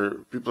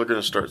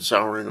to start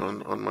souring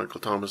on Michael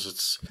Thomas.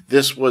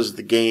 This was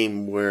the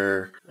game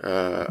where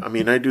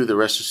I do the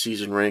rest of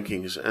season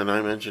rankings, and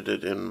I mentioned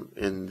it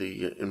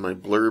in my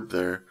blurb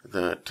there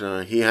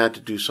that he had to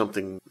do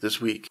something this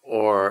week,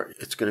 or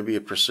it's going to be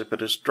a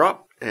precipitous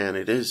drop. And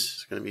it is.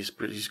 It's going to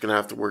be. He's going to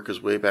have to work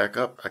his way back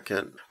up.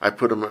 I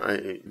put him.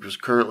 He was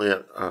currently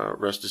at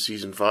rest of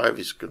season 5.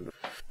 He's going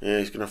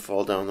to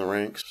fall down the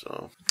ranks.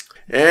 So,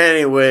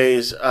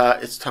 anyways,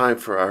 it's time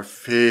for our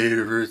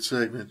favorite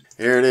segment.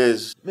 Here it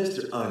is,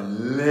 Mr.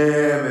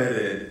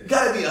 Unlimited. You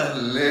gotta be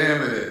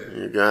unlimited.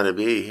 You gotta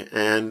be.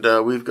 And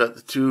we've got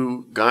the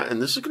two guys,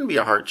 and this is going to be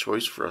a hard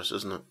choice for us,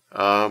 isn't it?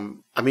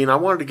 I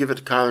wanted to give it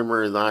to Kyler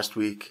Murray last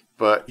week,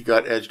 but he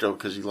got edged out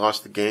because he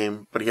lost the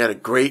game. But he had a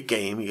great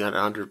game. He got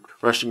 100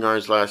 rushing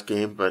yards last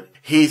game, but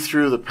he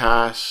threw the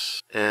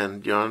pass,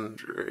 and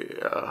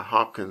DeAndre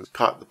Hopkins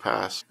caught the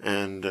pass,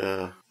 and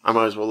I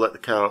might as well let the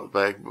cat out of the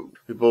bag. But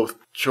we both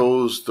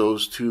chose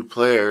those two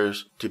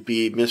players to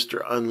be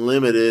Mr.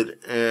 Unlimited,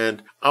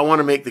 and I want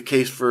to make the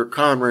case for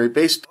Kyler Murray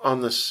based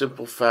on the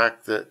simple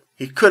fact that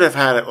he could have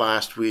had it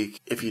last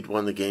week if he'd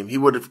won the game. He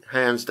would have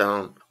hands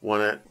down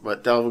won it,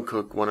 but Dalvin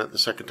Cook won it the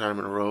second time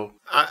in a row.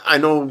 I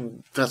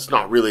know that's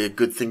not really a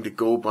good thing to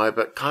go by,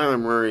 but Kyler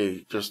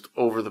Murray just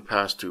over the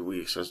past 2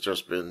 weeks has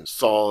just been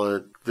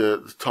solid.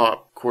 The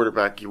top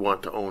quarterback you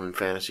want to own in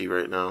fantasy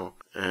right now.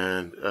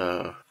 And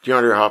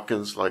DeAndre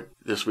Hopkins, like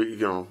this week,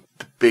 the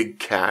big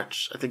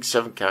catch. I think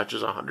 7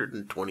 catches,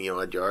 120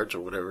 odd yards or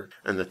whatever,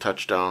 and the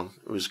touchdown.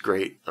 It was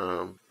great.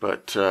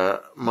 But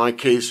my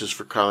case is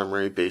for Kyler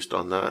Murray based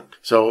on that.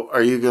 So how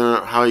are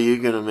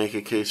you gonna make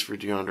a case for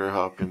DeAndre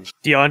Hopkins?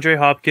 DeAndre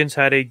Hopkins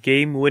had a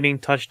game-winning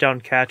touchdown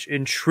catch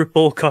in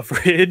triple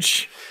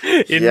coverage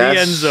in the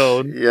end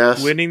zone,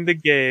 winning the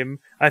game.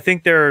 I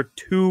think there are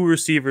 2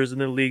 receivers in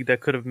the league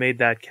that could have made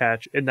that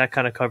catch in that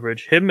kind of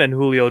coverage. Him and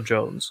Julio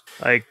Jones.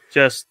 Like,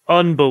 just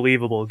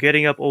unbelievable.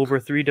 Getting up over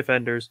 3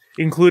 defenders,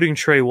 including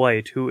Trey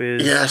White, who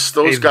is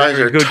those guys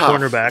are good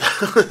tough. Cornerback.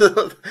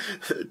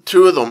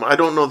 2 of them. I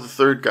don't know the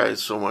third guy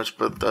so much,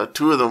 but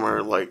 2 of them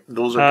are like,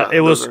 those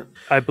are...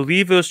 I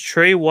believe it was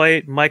Trey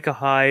White, Micah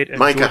Hyde, and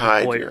Micah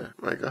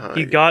Hyde.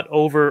 He got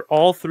over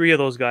all 3 of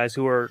those guys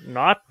who are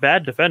not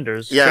bad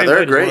defenders. Yeah, Trey they're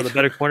White great. Is one of the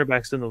better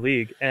cornerbacks in the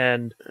league,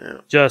 and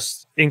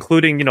just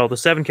including, the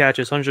 7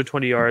 catches,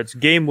 120 yards,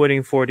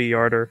 game-winning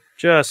 40-yarder,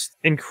 just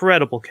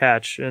incredible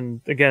catch,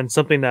 and again,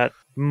 something that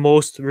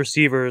most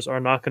receivers are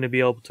not going to be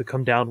able to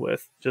come down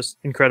with. Just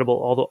incredible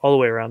all the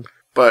way around.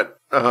 But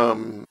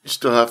you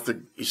still have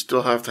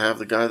to have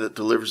the guy that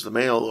delivers the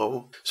mail,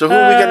 though. So who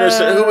are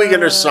we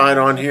gonna decide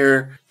on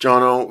here,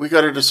 Jono? We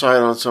got to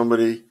decide on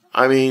somebody.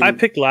 I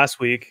picked last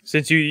week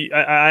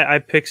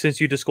I picked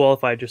since you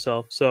disqualified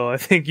yourself, so I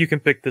think you can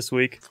pick this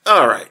week.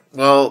 All right.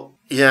 Well,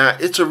 yeah,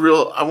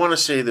 I want to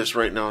say this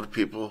right now to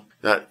people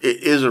that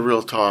it is a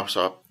real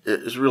toss-up.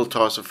 It is a real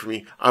toss-up for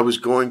me. I was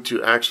going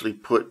to actually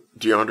put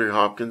DeAndre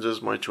Hopkins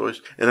as my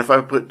choice. And if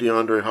I put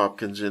DeAndre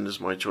Hopkins in as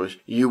my choice,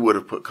 you would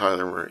have put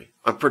Kyler Murray.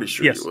 I'm pretty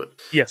sure you would.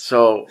 Yes.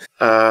 So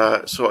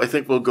I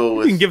think we'll go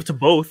with... You can give it to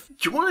both.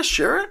 Do you want to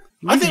share it?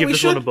 I think give we this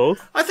should. one to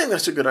both. I think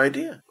that's a good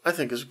idea. I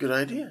think it's a good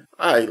idea.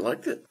 I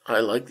liked it. I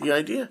like the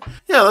idea.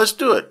 Yeah, let's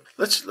do it.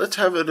 Let's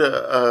have it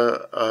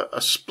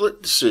a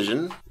split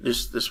decision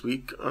this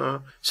week.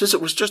 Since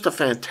it was just a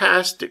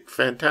fantastic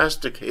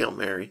Hail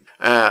Mary.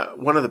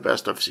 One of the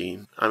best I've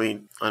seen. I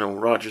mean, I know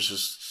Rodgers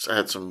has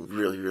had some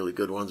really, really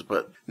good ones,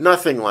 but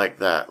nothing like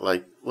that.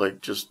 Like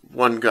just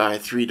one guy,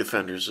 3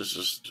 defenders is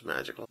just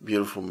magical.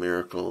 Beautiful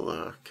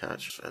miracle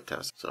catch.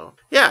 Fantastic. So,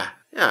 yeah,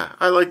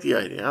 I like the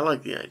idea.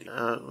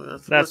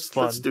 That's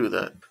fun. Let's do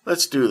that.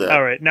 Let's do that.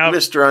 All right. Now,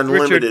 Mr.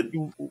 Unlimited.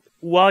 Richard,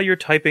 while you're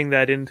typing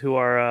that into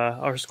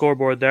our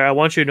scoreboard there, I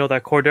want you to know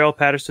that Cordero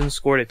Patterson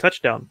scored a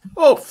touchdown.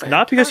 Oh, fantastic.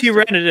 Not because he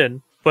ran it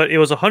in, but it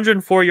was a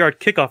 104-yard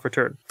kickoff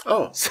return.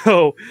 Oh.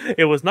 So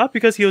it was not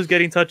because he was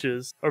getting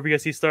touches or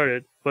because he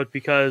started, but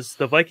because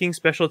the Vikings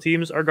special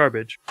teams are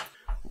garbage.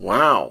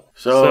 Wow.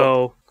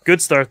 So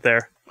good start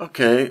there.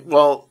 Okay.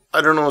 Well,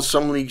 I don't know. In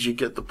some leagues you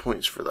get the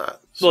points for that.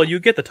 So. Well, you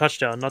get the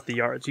touchdown, not the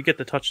yards. You get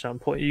the touchdown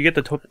point. You get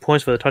the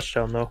points for the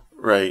touchdown, though.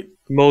 Right.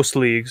 Most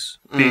leagues.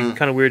 Be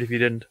kind of weird if you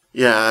didn't.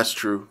 Yeah, that's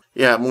true.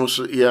 Yeah,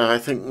 mostly. Yeah, I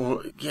think.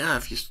 Well, yeah,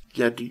 if you.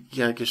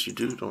 Yeah, I guess you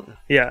do, don't you?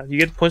 Yeah, you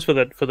get points for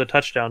the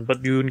touchdown,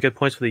 but you wouldn't get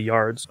points for the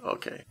yards.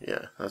 Okay.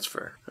 Yeah, that's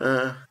fair.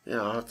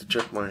 Yeah, I'll have to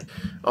check my.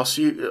 I'll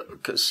see.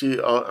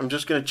 I'm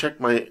just gonna check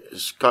my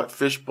Scott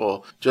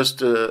Fishbowl.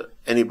 Just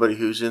anybody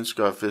who's in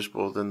Scott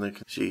Fishbowl, then they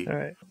can see. All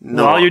right.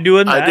 No, while you're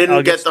doing that, I didn't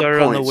I'll get get started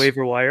the on the points.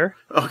 waiver wire.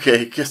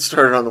 Okay, get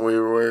started on the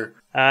waiver wire.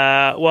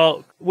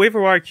 Well,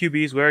 waiver wire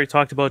QBs. We already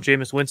talked about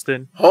Jameis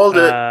Winston. Hold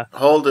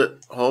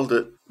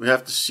it. We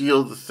have to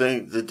seal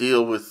the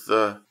deal with.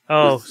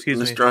 Excuse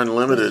me, Mr.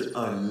 Unlimited.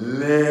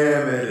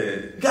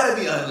 Unlimited. Gotta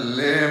be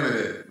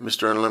unlimited.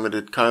 Mr.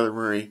 Unlimited, Kyler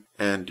Murray,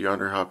 and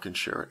DeAndre Hopkins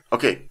share it.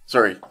 Okay,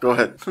 sorry. Go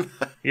ahead.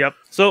 Yep.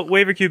 So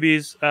waiver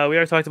QBs. We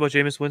already talked about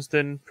Jameis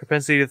Winston.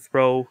 Propensity to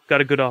throw.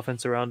 Got a good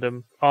offense around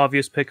him.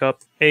 Obvious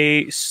pickup.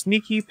 A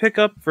sneaky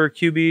pickup for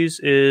QBs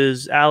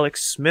is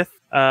Alex Smith.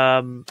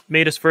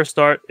 Made his first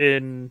start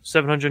in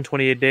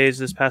 728 days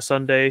this past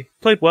Sunday.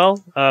 Played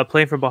well.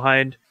 Playing from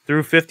behind.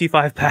 Threw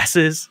 55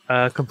 passes,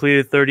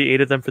 completed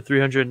 38 of them for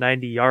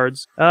 390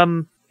 yards.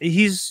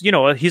 He's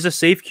a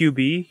safe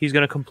QB. He's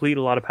going to complete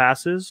a lot of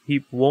passes.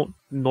 He won't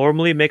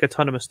normally make a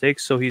ton of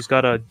mistakes, so he's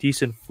got a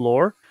decent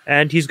floor.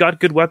 And he's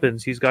got good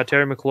weapons. He's got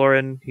Terry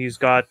McLaurin. He's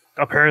got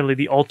apparently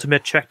the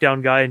ultimate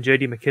checkdown guy in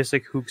J.D.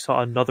 McKissick, who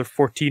saw another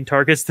 14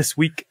 targets this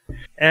week.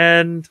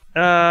 And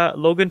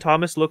Logan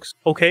Thomas looks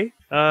okay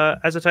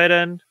as a tight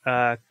end.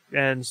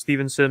 And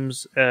Steven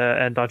Sims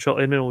and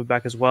Dontrell Inman will be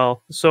back as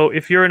well. So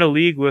if you're in a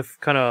league with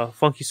kind of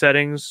funky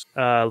settings,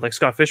 like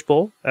Scott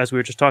Fishbowl, as we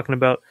were just talking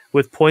about,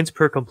 with points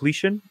per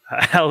completion,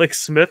 Alex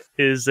Smith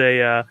is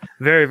a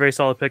very, very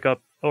solid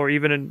pickup. Or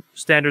even in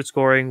standard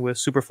scoring with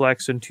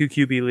Superflex and 2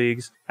 QB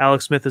leagues,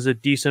 Alex Smith is a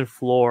decent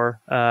floor,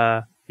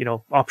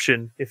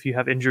 option if you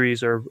have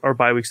injuries or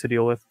bye weeks to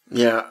deal with.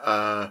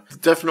 Yeah,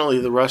 definitely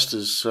the rust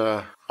is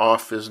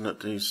off, isn't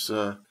it? He's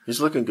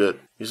looking good.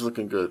 He's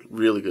looking good,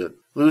 really good.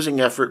 Losing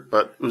effort,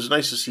 but it was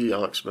nice to see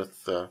Alex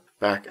Smith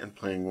back and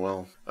playing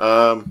well.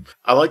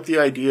 I like the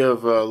idea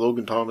of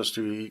Logan Thomas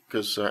too,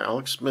 because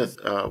Alex Smith,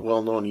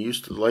 well known, he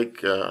used to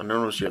like. I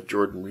notice you have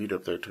Jordan Reed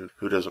up there too,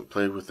 who doesn't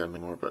play with them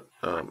anymore. But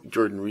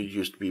Jordan Reed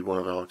used to be one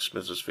of Alex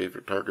Smith's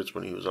favorite targets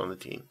when he was on the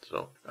team.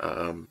 So,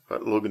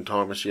 but Logan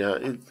Thomas,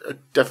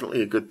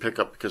 definitely a good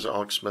pickup because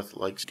Alex Smith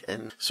likes it.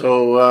 And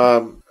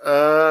so,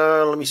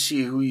 let me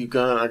see who you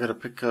got. I got to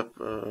pick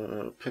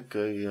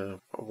a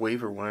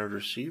waiver wide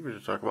receiver to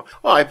talk about.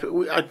 Oh,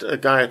 a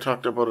guy I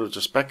talked about as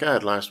a spec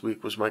ad last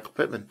week was Michael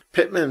Pittman.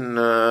 Pittman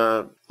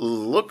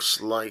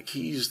looks like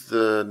he's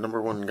the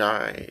number one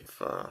guy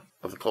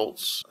of the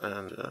Colts,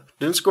 and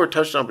didn't score a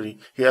touchdown, but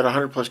he had a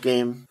 100-plus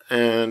game,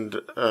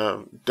 and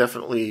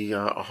definitely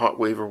a hot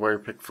waiver wire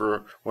pick for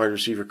a wide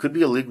receiver. Could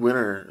be a league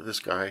winner, this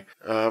guy.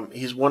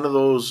 He's one of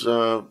those,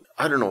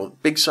 I don't know,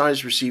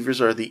 big-size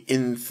receivers are the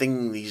in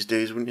thing these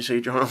days, wouldn't you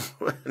say, John?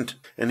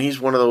 and he's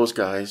one of those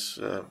guys.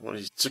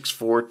 He's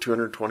 6'4",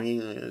 220.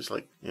 He's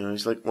like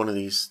one of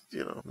these,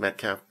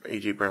 Metcalf,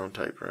 A.J. Brown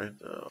type, right?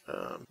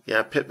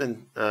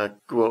 Pittman,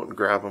 go out and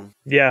grab him.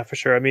 Yeah, for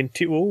sure. I mean,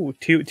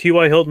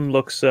 T.Y. Hilton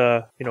looks,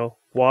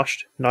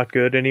 washed, not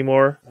good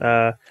anymore.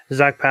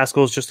 Zach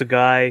Pascal's just a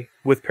guy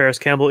with Paris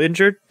Campbell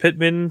injured.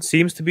 Pittman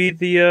seems to be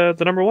the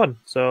number one,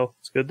 so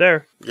it's good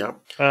there. Yep.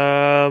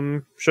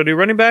 Should I do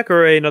running back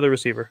or another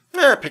receiver?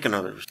 Pick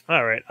another.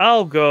 All right,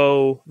 I'll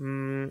go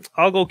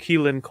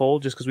Keelan Cole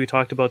just because we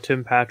talked about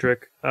Tim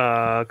Patrick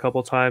a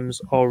couple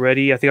times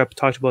already. I think I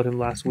talked about him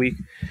last week.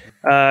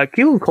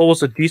 Keelan Cole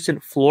was a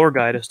decent floor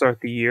guy to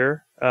start the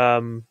year.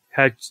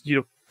 Had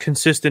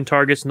consistent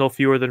targets, no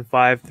fewer than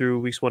 5 through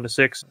weeks 1 to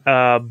 6.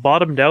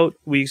 Bottomed out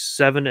weeks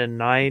 7 and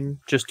 9,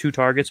 just 2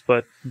 targets,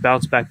 but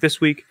bounced back this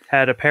week.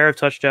 Had a pair of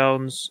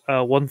touchdowns,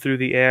 one through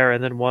the air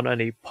and then one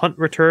on a punt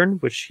return,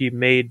 which he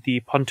made the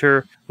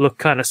punter look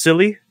kind of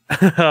silly,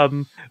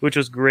 which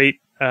was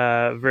great.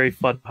 Very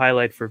fun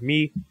highlight for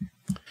me.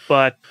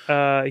 But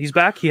he's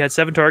back. He had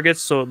 7 targets,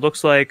 so it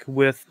looks like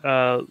with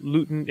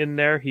Luton in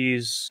there,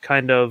 he's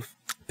kind of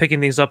picking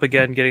things up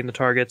again, getting the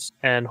targets,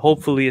 and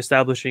hopefully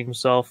establishing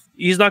himself.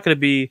 He's not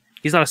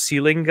a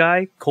ceiling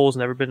guy. Cole's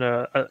never been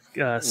a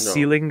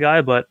ceiling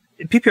guy, but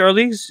in PPR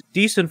leagues,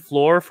 decent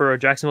floor for a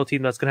Jacksonville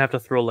team that's going to have to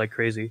throw like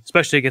crazy,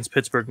 especially against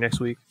Pittsburgh next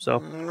week. So I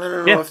don't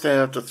know if they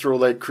have to throw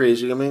like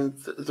crazy. I mean,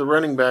 the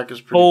running back is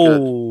pretty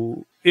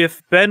good.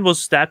 If Ben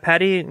was stat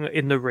padding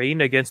in the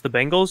rain against the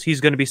Bengals, he's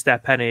going to be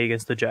stat padding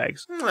against the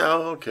Jags.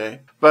 Well,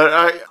 okay.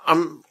 But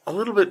I'm a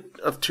little bit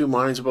of two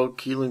minds about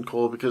Keelan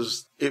Cole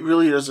because it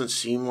really doesn't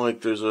seem like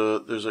there's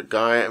a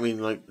guy. I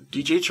mean, like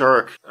DJ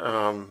Chark,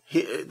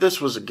 this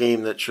was a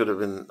game that should have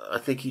been. I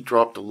think he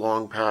dropped a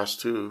long pass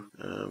too.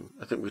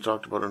 I think we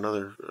talked about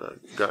another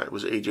guy. It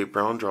was AJ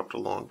Brown dropped a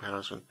long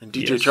pass, and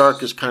DJ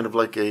Chark is kind of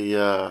like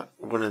a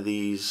one of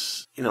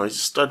these. He's a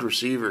stud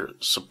receiver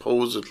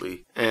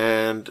supposedly,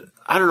 and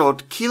I don't know.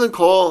 Keelan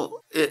Cole.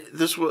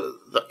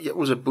 It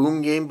was a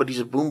boom game, but he's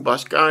a boom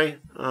bust guy.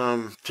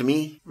 To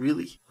me,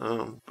 really.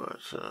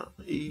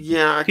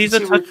 Yeah, he's a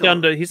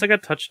touchdown. He's like a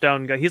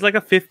touchdown guy. He's like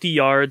a 50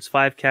 yards,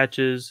 5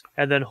 catches,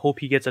 and then hope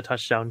he gets a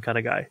touchdown kind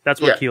of guy.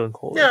 That's what Keelan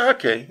Cole is.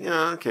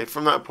 Yeah, okay.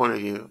 From that point of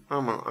view,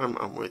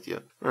 I'm with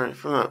you. All right,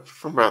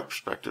 from that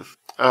perspective.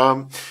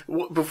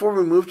 Before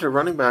we move to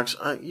running backs,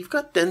 you've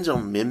got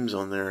Denzel Mims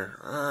on there.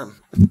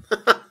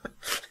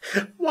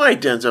 Why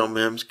Denzel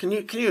Mims? Can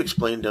you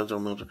explain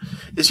Denzel Mims?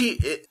 Is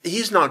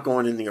he's not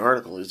going in the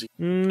article, is he?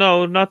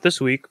 No, not this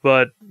week,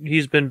 but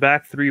he's been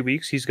back 3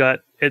 weeks. He's got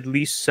at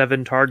least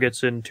 7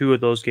 targets in 2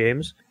 of those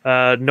games.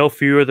 No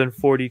fewer than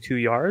 42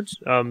 yards.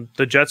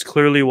 The Jets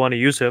clearly want to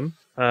use him,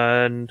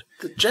 and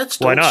the Jets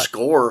why don't not?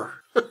 Score.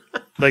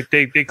 Like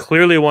they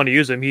clearly want to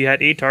use him. He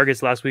had 8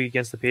 targets last week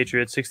against the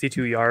Patriots,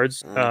 62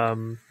 yards,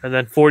 and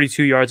then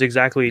 42 yards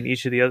exactly in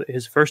each of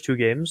his first 2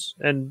 games.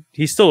 And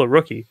he's still a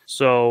rookie.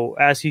 So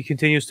as he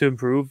continues to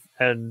improve,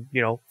 and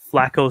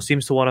Flacco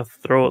seems to want to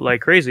throw it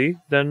like crazy,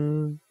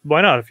 then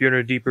why not? If you're in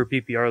a deeper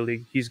PPR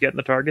league, he's getting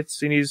the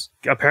targets, and he's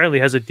apparently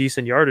has a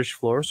decent yardage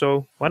floor.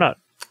 So why not?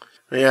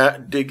 Yeah,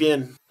 dig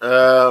in.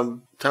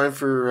 Time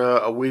for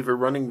a waiver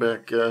running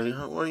back. Why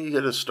don't you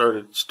get us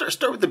started?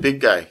 Start with the big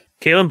guy.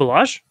 Kalen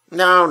Ballage?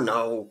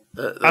 No.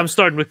 I'm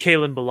starting with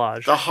Kalen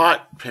Ballage. The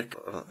hot pick.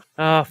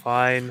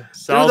 Fine.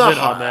 Salvin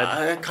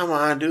Ahmed. Come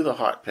on, do the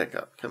hot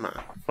pickup. Come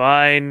on.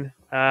 Fine.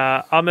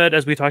 Ahmed,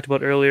 as we talked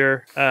about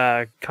earlier,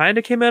 kind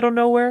of came out of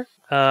nowhere.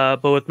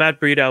 But with Matt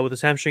Breida with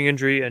his hamstring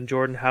injury and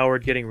Jordan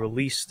Howard getting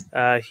released,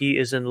 he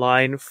is in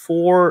line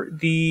for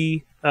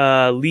the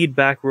lead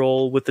back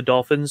role with the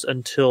Dolphins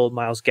until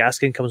Myles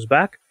Gaskin comes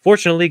back.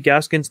 Fortunately,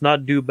 Gaskin's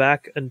not due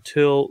back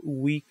until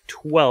week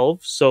 12,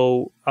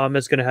 so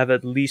Ahmed's going to have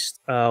at least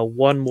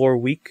 1 more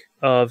week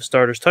of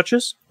starters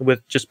touches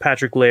with just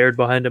Patrick Laird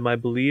behind him, I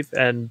believe,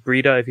 and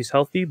Breida if he's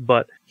healthy.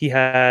 But he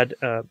had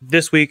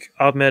this week,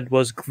 Ahmed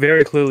was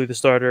very clearly the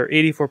starter.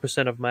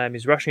 84% of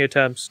Miami's rushing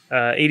attempts,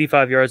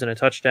 85 yards and a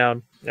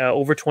touchdown,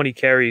 over 20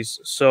 carries.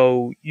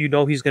 So he's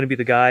going to be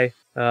the guy.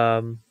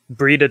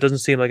 Breida doesn't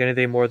seem like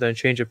anything more than a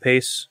change of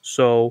pace.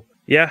 So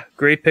yeah,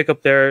 great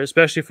pickup there,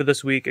 especially for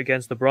this week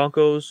against the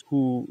Broncos,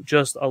 who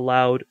just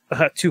allowed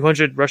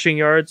 200 rushing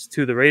yards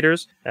to the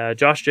Raiders.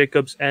 Josh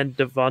Jacobs and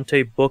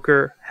Devontae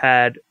Booker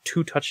had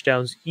 2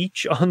 touchdowns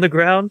each on the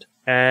ground.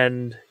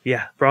 And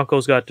yeah,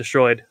 Broncos got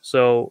destroyed.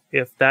 So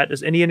if that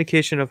is any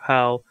indication of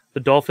how the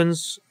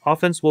Dolphins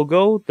offense will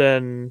go,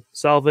 then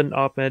Salvin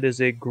Ahmed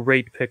is a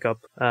great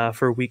pickup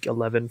for week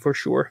 11 for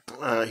sure.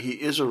 He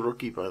is a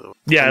rookie, by the way.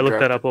 Yeah, I looked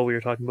that up while we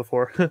were talking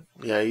before.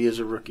 Yeah, he is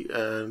a rookie,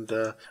 and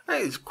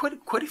there's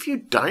quite a few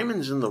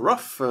diamonds in the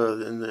rough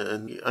in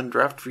the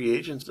undrafted free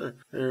agents.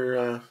 There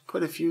are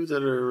quite a few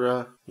that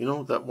are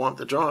that want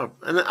the job,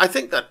 and I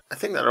think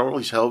that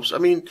always helps. I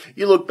mean,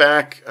 you look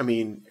back. I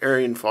mean,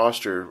 Arian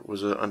Foster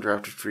was an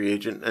undrafted free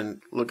agent,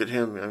 and look at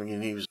him. I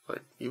mean,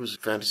 he was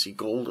fantasy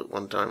gold at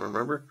one time.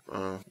 Remember?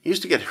 He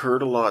used to get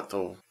hurt a lot,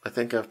 though. I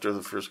think after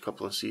the first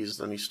couple of seasons,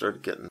 then he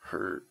started getting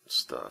hurt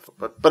stuff.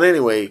 But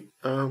anyway,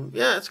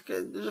 it's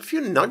good. There's a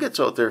few nuggets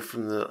out there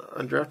from the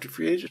undrafted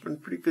free agents. It's been a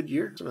pretty good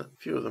year. A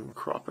few of them are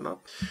cropping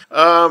up.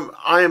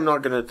 I'm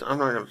not gonna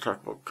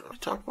talk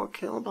about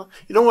Caleb Ballage.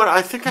 You know what?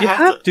 I think I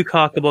have to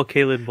talk about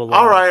Caleb Ballage.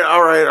 All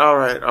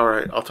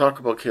right. I'll talk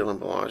about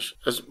Caleb Ballage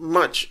as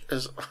much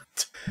as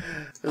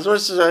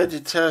I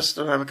detest,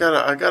 and I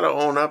gotta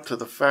own up to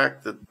the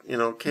fact that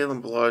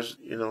Kalen Ballage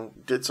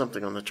did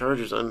something on the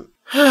Chargers, and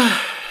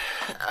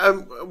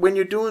when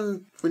you're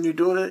doing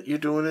it, you're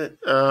doing it.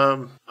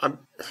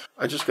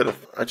 I just gotta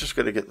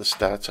get the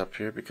stats up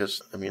here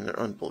because they're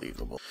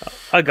unbelievable.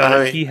 I got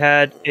it. He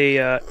had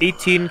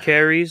 18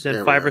 carries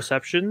and 5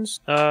 receptions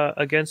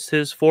against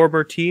his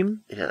former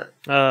team. Yeah.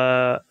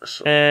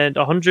 And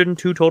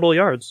 102 total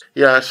yards.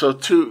 Yeah. So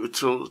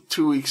 2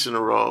 weeks in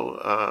a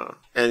row.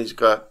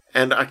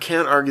 And I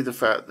can't argue the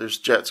fact there's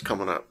Jets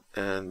coming up.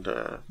 And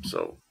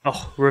so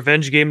Oh,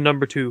 revenge game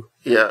number 2.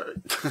 Yeah,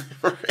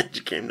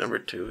 revenge game number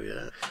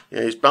 2.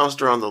 Yeah. He's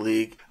bounced around the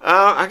league.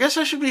 I guess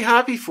I should be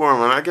happy for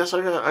him, and I guess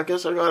I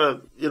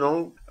gotta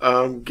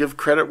give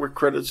credit where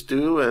credit's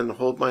due and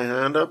hold my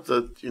hand up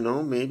that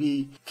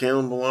maybe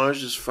Kalen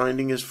Ballage is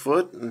finding his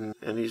foot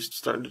and he's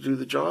starting to do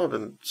the job,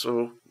 and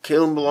so.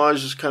 Kalen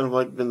Ballage has kind of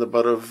like been the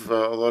butt of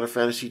a lot of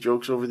fantasy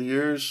jokes over the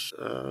years,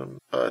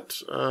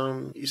 but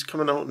he's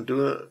coming out and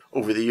doing it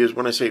over the years.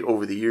 When I say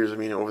over the years, I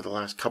mean over the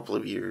last couple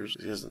of years.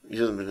 He hasn't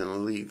been in the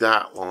league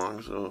that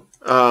long, so.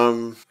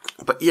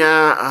 But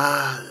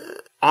yeah,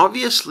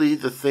 obviously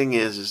the thing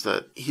is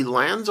that he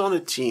lands on a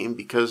team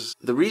because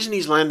the reason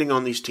he's landing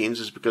on these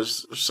teams is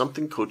because there's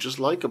something coaches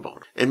like about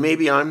him, and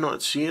maybe I'm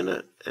not seeing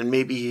it, and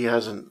maybe he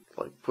hasn't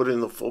put in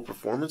the full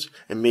performance,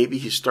 and maybe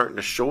he's starting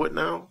to show it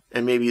now,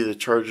 and maybe the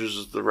Chargers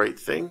is the right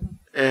thing.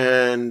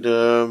 And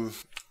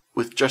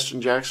with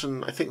Justin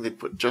Jackson, I think they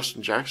put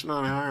Justin Jackson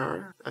on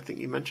IR. I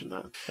think you mentioned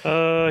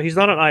that. He's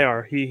not on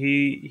IR.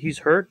 He's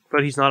hurt,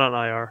 but he's not on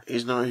IR.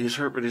 He's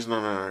hurt, but he's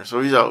not on IR,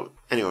 so he's out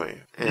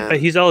anyway. And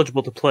he's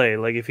eligible to play.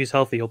 Like if he's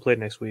healthy, he'll play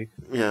next week.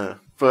 Yeah,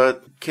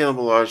 but Kalen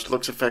Ballage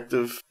looks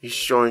effective. He's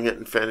showing it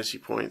in fantasy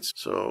points,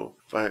 so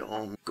by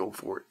all means, go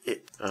for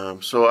it.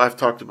 So I've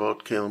talked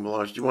about Kalen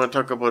Ballage. Do you want to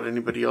talk about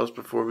anybody else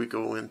before we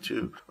go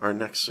into our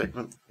next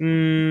segment?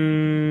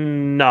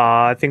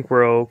 Nah, I think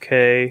we're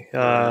okay.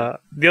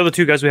 The other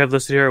 2 guys we have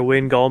listed here are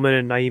Wayne Gallman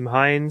and Nyheim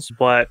Hines,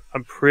 but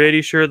I'm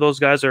pretty sure those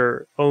guys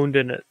are owned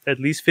in at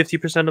least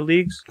 50% of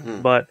leagues.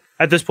 But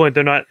at this point,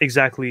 they're not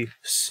exactly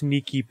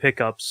sneaky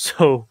pickups.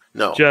 So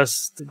no.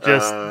 just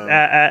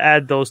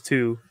add those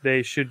 2.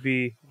 They should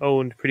be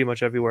owned pretty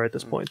much everywhere at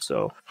this point.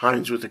 So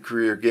Hines with a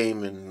career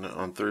game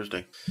on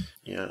Thursday.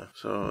 Yeah.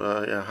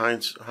 So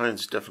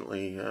Hines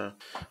definitely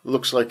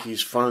looks like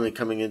he's finally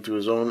coming into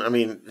his own. I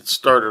mean, it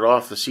started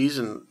off the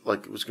season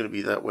like it was going to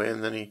be that way,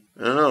 and then it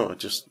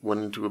just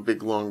went into a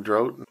big long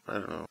drought. I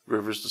don't know.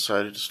 Rivers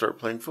decided to start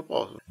playing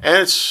football, and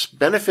it's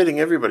benefiting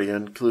everybody,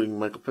 including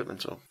Michael Pittman.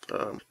 So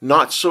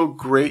not so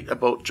great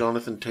about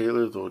Jonathan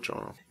Taylor though,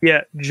 John.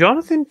 Yeah,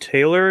 Jonathan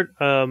Taylor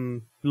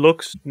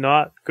looks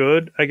not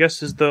good, I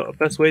guess is the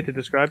best way to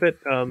describe it.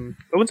 I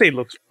wouldn't say he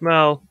looks,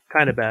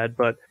 kind of bad,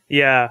 but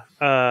yeah,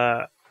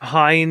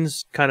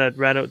 Hines kind of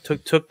ran out,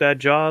 took that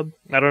job.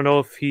 I don't know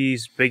if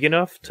he's big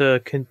enough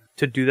to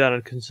do that on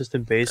a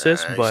consistent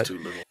basis, but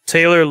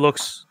Taylor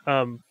looks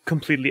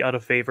completely out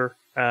of favor.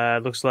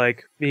 Looks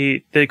like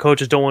the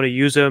coaches don't want to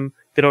use him.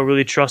 They don't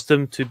really trust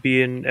him to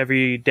be an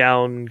every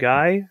down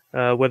guy,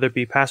 whether it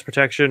be pass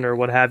protection or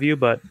what have you.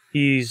 But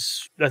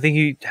I think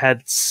he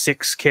had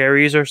 6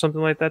 carries or something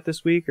like that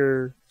this week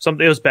or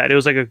something. It was bad. It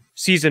was like a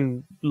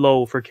season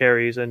low for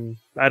carries, and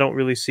I don't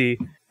really see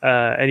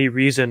any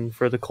reason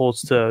for the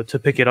Colts to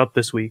pick it up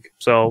this week.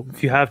 So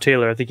if you have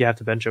Taylor, I think you have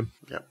to bench him.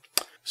 Yeah.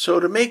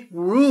 So to make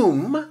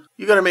room,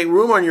 you got to make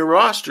room on your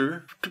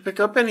roster to pick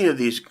up any of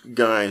these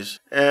guys.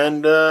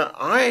 And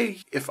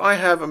if I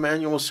have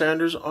Emmanuel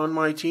Sanders on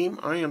my team,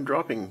 I am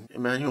dropping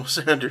Emmanuel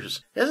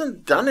Sanders. He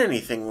hasn't done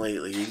anything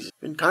lately. He's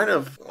been kind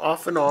of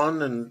off and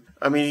on, and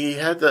I mean he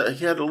had a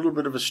little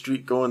bit of a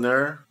streak going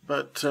there.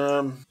 But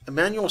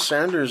Emmanuel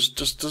Sanders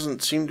just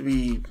doesn't seem to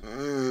be,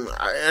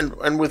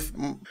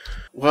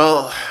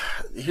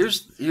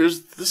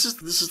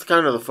 this is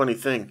kind of the funny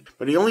thing.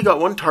 But he only got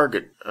 1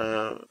 target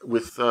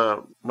with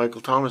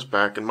Michael Thomas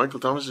back, and Michael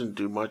Thomas didn't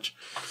do much.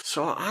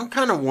 So I'm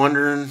kind of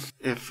wondering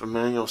if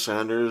Emmanuel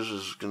Sanders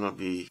is going to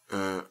be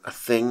a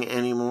thing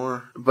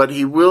anymore. But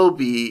he will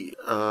be.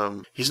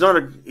 He's not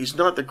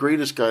the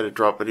greatest guy to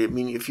drop. But I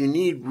mean, if you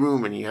need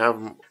room and you have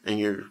him, and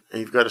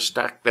you've got a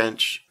stacked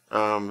bench.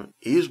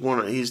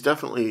 He's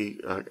definitely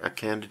a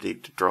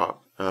candidate to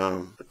drop.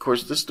 Of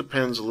course, this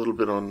depends a little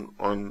bit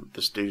on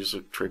the status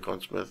of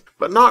Tre'Quan Smith,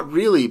 but not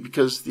really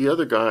because the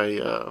other guy,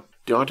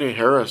 Deontay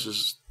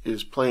Harris,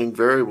 is playing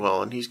very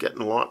well and he's getting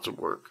lots of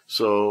work.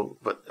 So,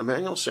 but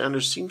Emmanuel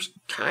Sanders seems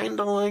kind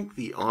of like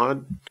the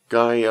odd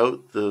guy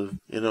out. I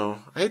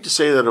hate to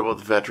say that about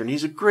the veteran.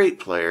 He's a great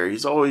player.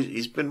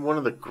 He's been one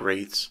of the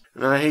greats.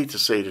 And I hate to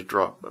say to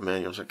drop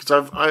Emmanuel Sanders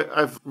because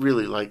I've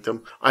really liked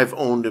him. I've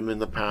owned him in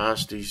the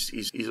past.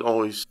 He's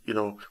always,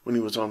 when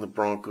he was on the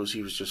Broncos,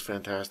 he was just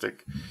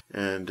fantastic.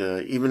 And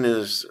even in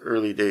his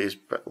early days,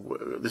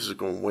 this is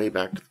going way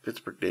back to the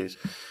Pittsburgh days.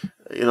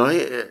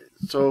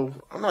 So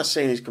I'm not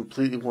saying he's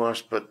completely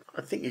washed, but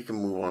I think you can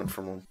move on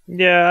from him.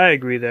 Yeah, I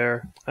agree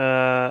there.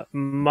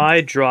 My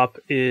drop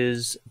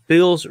is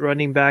Bills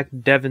running back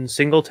Devin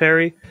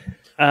Singletary.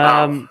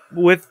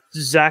 With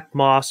Zach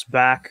Moss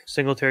back,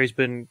 Singletary's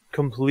been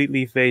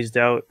completely phased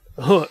out.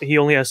 He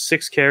only has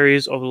 6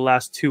 carries over the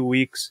last 2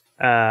 weeks.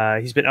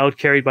 He's been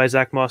out-carried by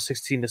Zach Moss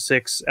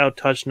 16-6,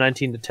 out-touched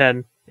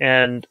 19-10,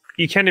 and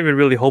you can't even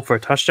really hope for a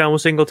touchdown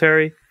with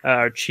Singletary,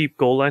 or cheap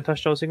goal line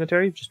touchdown with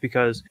Singletary, just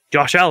because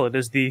Josh Allen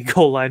is the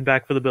goal line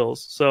back for the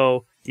Bills.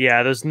 So,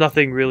 yeah, there's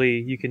nothing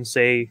really you can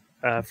say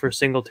for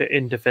Singletary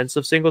in defense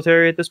of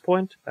Singletary at this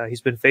point.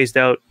 He's been phased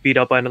out, beat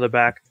up by another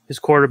back. His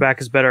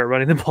quarterback is better at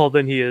running the ball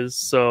than he is,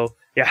 so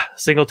yeah,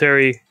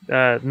 Singletary,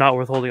 not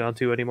worth holding on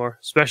to anymore,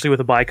 especially with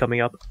a bye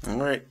coming up. All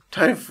right,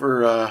 time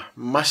for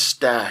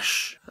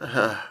mustache.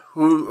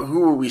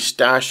 Who are we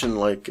stashing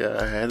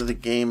ahead of the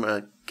game?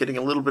 Getting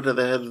a little bit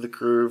ahead of the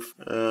curve.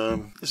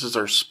 This is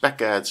our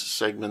spec ads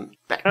segment.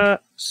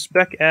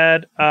 Spec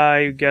ad,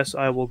 I guess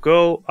I will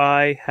go.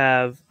 I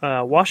have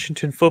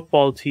Washington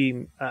football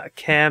team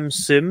Cam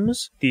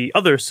Sims, the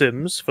other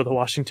Sims for the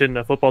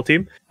Washington football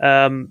team.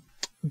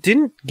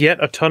 Didn't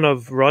get a ton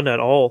of run at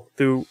all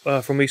through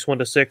from weeks 1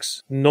 to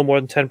 6, no more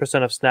than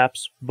 10% of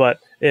snaps, but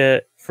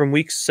from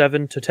weeks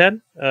 7 to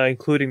 10,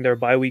 including their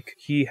bye week,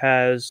 he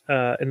has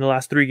in the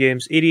last 3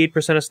 games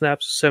 88% of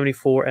snaps,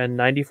 74 and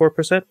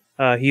 94%.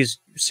 He's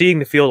seeing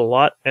the field a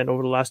lot, and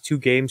over the last 2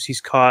 games, he's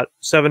caught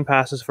 7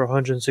 passes for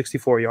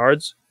 164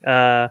 yards.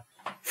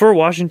 For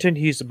Washington,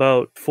 he's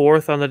about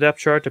 4th on the depth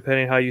chart,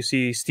 depending on how you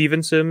see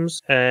Steven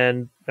Sims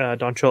and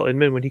Dontrell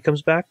Inman when he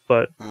comes back.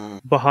 But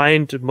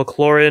behind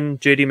McLaurin,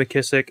 J.D.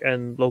 McKissick,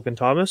 and Logan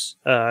Thomas,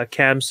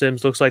 Cam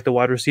Sims looks like the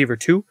wide receiver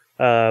 2.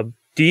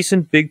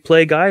 Decent big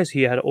play guys.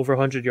 He had over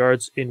 100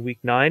 yards in week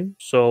 9.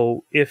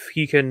 So if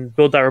he can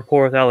build that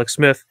rapport with Alex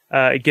Smith,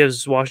 it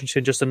gives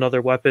Washington just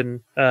another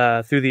weapon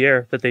through the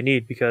air that they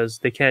need, because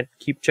they can't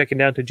keep checking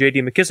down to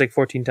J.D. McKissick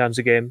 14 times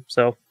a game.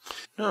 So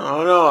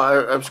no,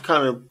 I was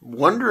kind of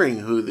wondering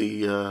who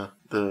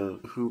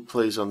who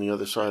plays on the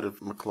other side of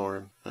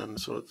McLaurin, and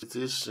so it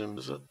is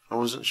Sims. I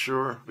wasn't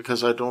sure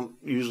because I don't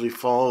usually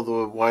follow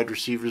the wide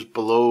receivers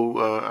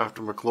below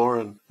after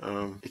McLaurin.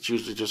 It's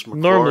usually just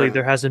McLaurin. Normally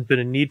there hasn't been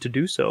a need to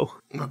do so.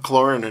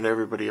 McLaurin and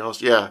everybody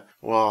else, yeah.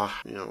 Well,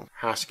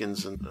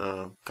 Haskins and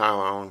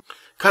Kyle Allen,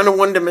 kind of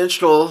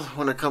one-dimensional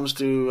when it comes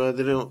to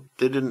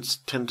they didn't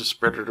tend to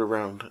spread it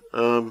around.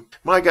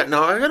 I got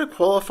to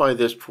qualify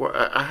this before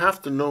I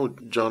have to know,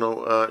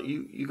 Jono.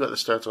 You got the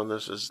stats on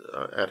this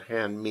at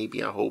hand,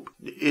 maybe. I hope.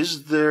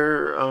 Is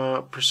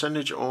there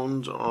percentage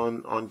owned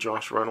on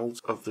Josh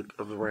Reynolds of the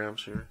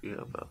Rams here? You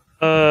have that.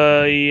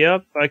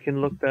 Yep, I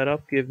can look that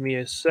up. Give me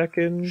a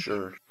second.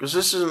 Sure, because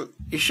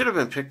he should have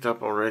been picked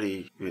up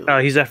already.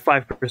 Really. He's at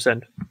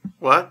 5%.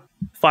 What?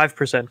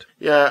 5%.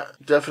 Yeah,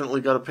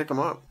 definitely got to pick him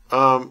up.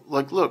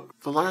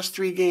 Look, the last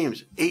 3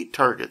 games, 8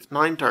 targets,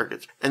 9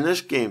 targets. And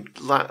this game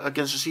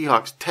against the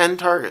Seahawks, 10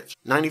 targets,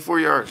 94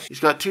 yards. He's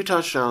got 2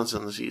 touchdowns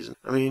in the season.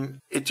 I mean,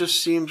 it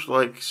just seems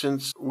like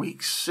since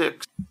week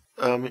 6,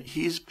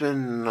 he's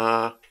been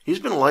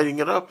lighting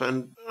it up,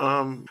 and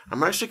I'm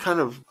actually kind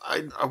of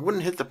I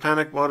wouldn't hit the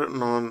panic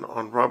button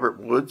on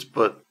Robert Woods,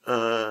 but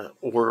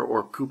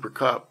or Cooper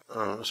Kupp,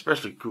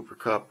 especially Cooper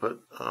Kupp, but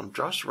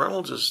Josh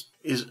Reynolds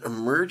is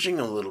emerging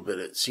a little bit.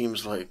 It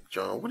seems like.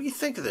 John, what do you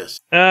think of this?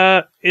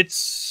 I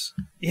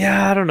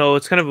don't know.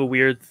 It's kind of a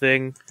weird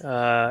thing.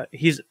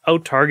 He's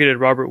out-targeted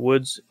Robert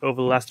Woods over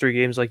the last 3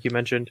 games, like you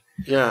mentioned.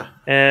 Yeah,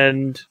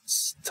 and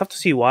it's tough to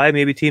see why.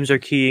 Maybe teams are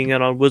keying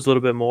in on Woods a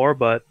little bit more,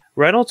 but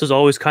Reynolds has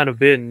always kind of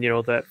been,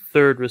 that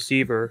 3rd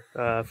receiver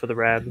for the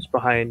Rams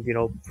behind,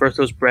 first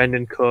it was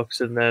Brandon Cooks,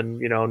 and then,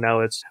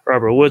 now it's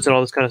Robert Woods and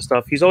all this kind of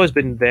stuff. He's always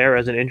been there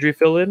as an injury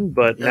fill-in,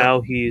 but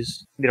now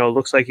he's,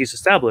 looks like he's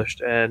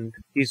established, and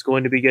he's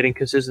going to be getting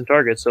consistent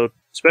targets. So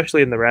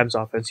especially in the Rams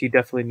offense, he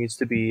definitely needs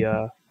to be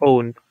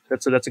owned.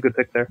 That's a good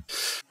pick there.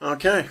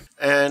 Okay,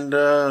 and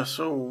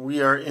so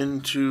we are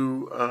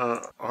into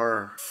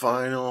our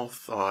final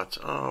thoughts.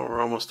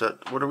 We're almost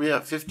at, what are we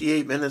at?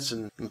 58 minutes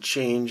and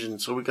change, and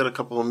so we got a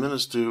couple of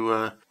minutes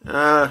to.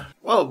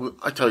 Well,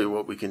 I tell you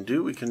what we can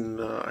do.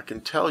 I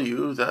can tell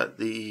you that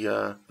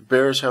the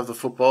Bears have the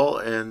football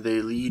and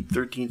they lead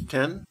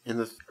 13-10 in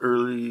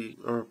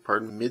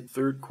the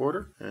mid-third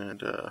quarter,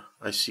 and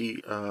I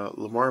see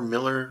Lamar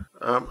Miller.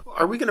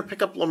 Are we going to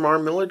pick up Lamar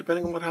Miller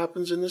depending on what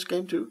happens in this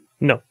game too?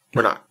 No.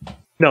 We're not.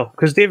 No,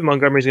 because David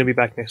Montgomery's going to be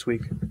back next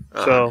week.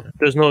 So okay.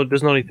 There's no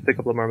need to pick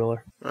up Lamar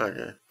Miller.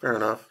 Okay, fair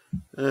enough.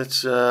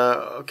 It's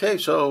okay,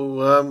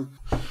 so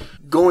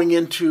going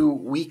into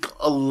week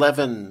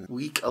 11.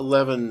 Week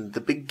 11,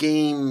 the big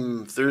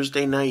game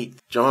Thursday night.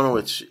 Jono,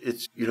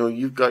 it's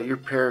you've got your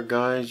pair of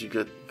guys. You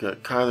got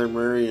Kyler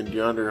Murray and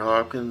DeAndre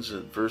Hopkins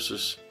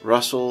versus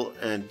Russell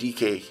and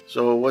DK.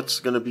 So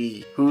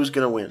who's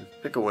going to win?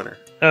 Pick a winner.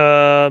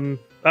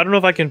 I don't know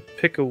if I can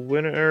pick a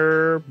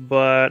winner,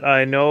 but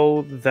I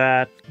know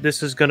that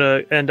this is going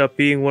to end up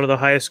being one of the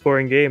highest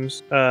scoring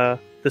games. The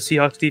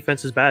Seahawks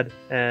defense is bad,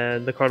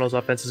 and the Cardinals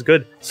offense is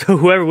good. So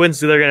whoever wins,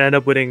 they're going to end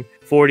up winning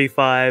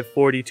 45,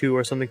 42,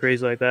 or something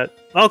crazy like that.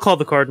 I'll call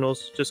the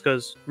Cardinals just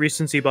because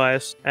recency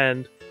bias,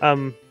 and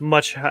I'm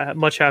much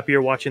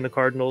happier watching the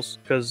Cardinals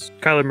because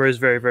Kyler Murray is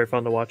very, very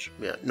fun to watch.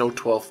 Yeah, no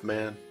 12th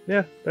man.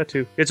 Yeah, that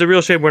too. It's a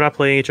real shame we're not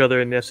playing each other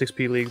in the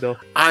F6P league, though.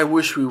 I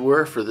wish we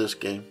were for this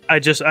game. I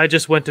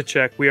just went to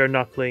check. We are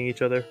not playing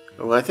each other.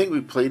 Well, I think we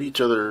played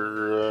each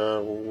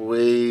other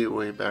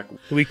way back.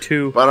 Week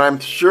 2. But I'm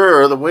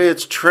sure the way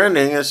it's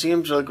trending, it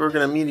seems like we're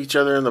going to meet each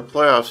other in the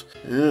playoffs.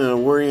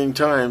 Worrying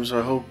times.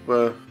 I hope...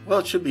 Well,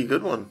 it should be a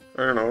good one.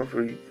 I don't know if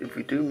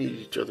we do meet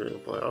each other in the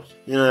playoffs.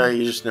 You know,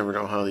 you just never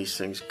know how these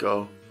things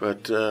go.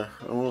 But I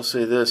will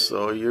say this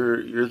though: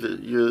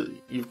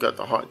 you've got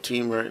the hot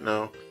team right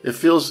now. It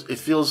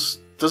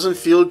doesn't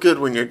feel good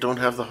when you don't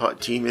have the hot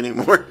team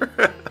anymore.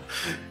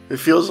 It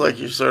feels like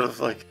you're sort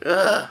of like,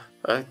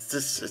 I'm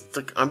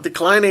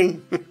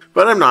declining,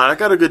 but I'm not. I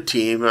got a good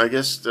team. I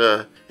guess,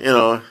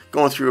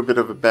 going through a bit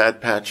of a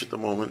bad patch at the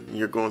moment, and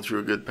you're going through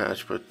a good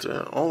patch, but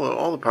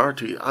all the power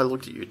to you. I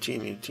looked at your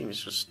team. Your team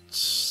is just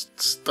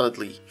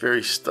studly,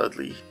 very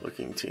studly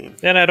looking team.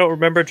 And I don't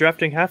remember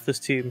drafting half this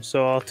team,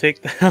 so I'll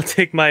take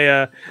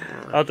my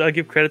I'll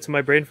give credit to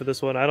my brain for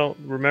this one. I don't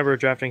remember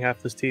drafting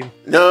half this team.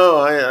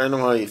 No, I know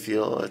how you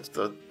feel.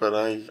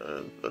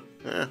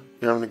 You're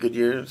having a good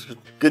year. It's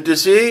good to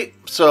see.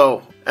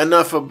 So,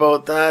 enough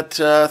about that.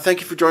 Thank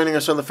you for joining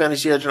us on the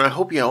Fantasy Edge, and I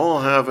hope you all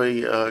have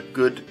a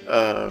good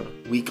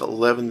week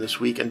 11 this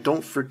week. And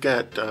don't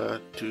forget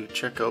to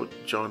check out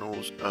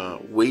Jono's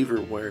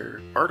waiver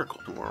wire article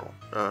tomorrow.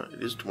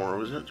 It is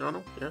tomorrow, isn't it,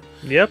 Jono? Yeah.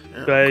 Yep.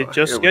 Yeah, I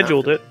just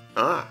scheduled it.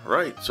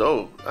 Right.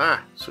 So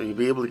you'll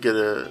be able to get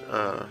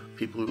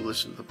people who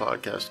listen to the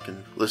podcast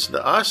can listen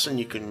to us, and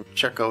you can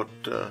check out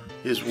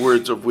his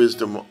words of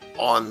wisdom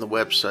on the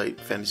website,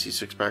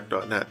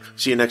 fantasy6pack.net.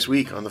 See you next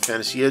week on the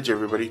Fantasy Edge,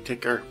 everybody.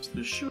 Take care.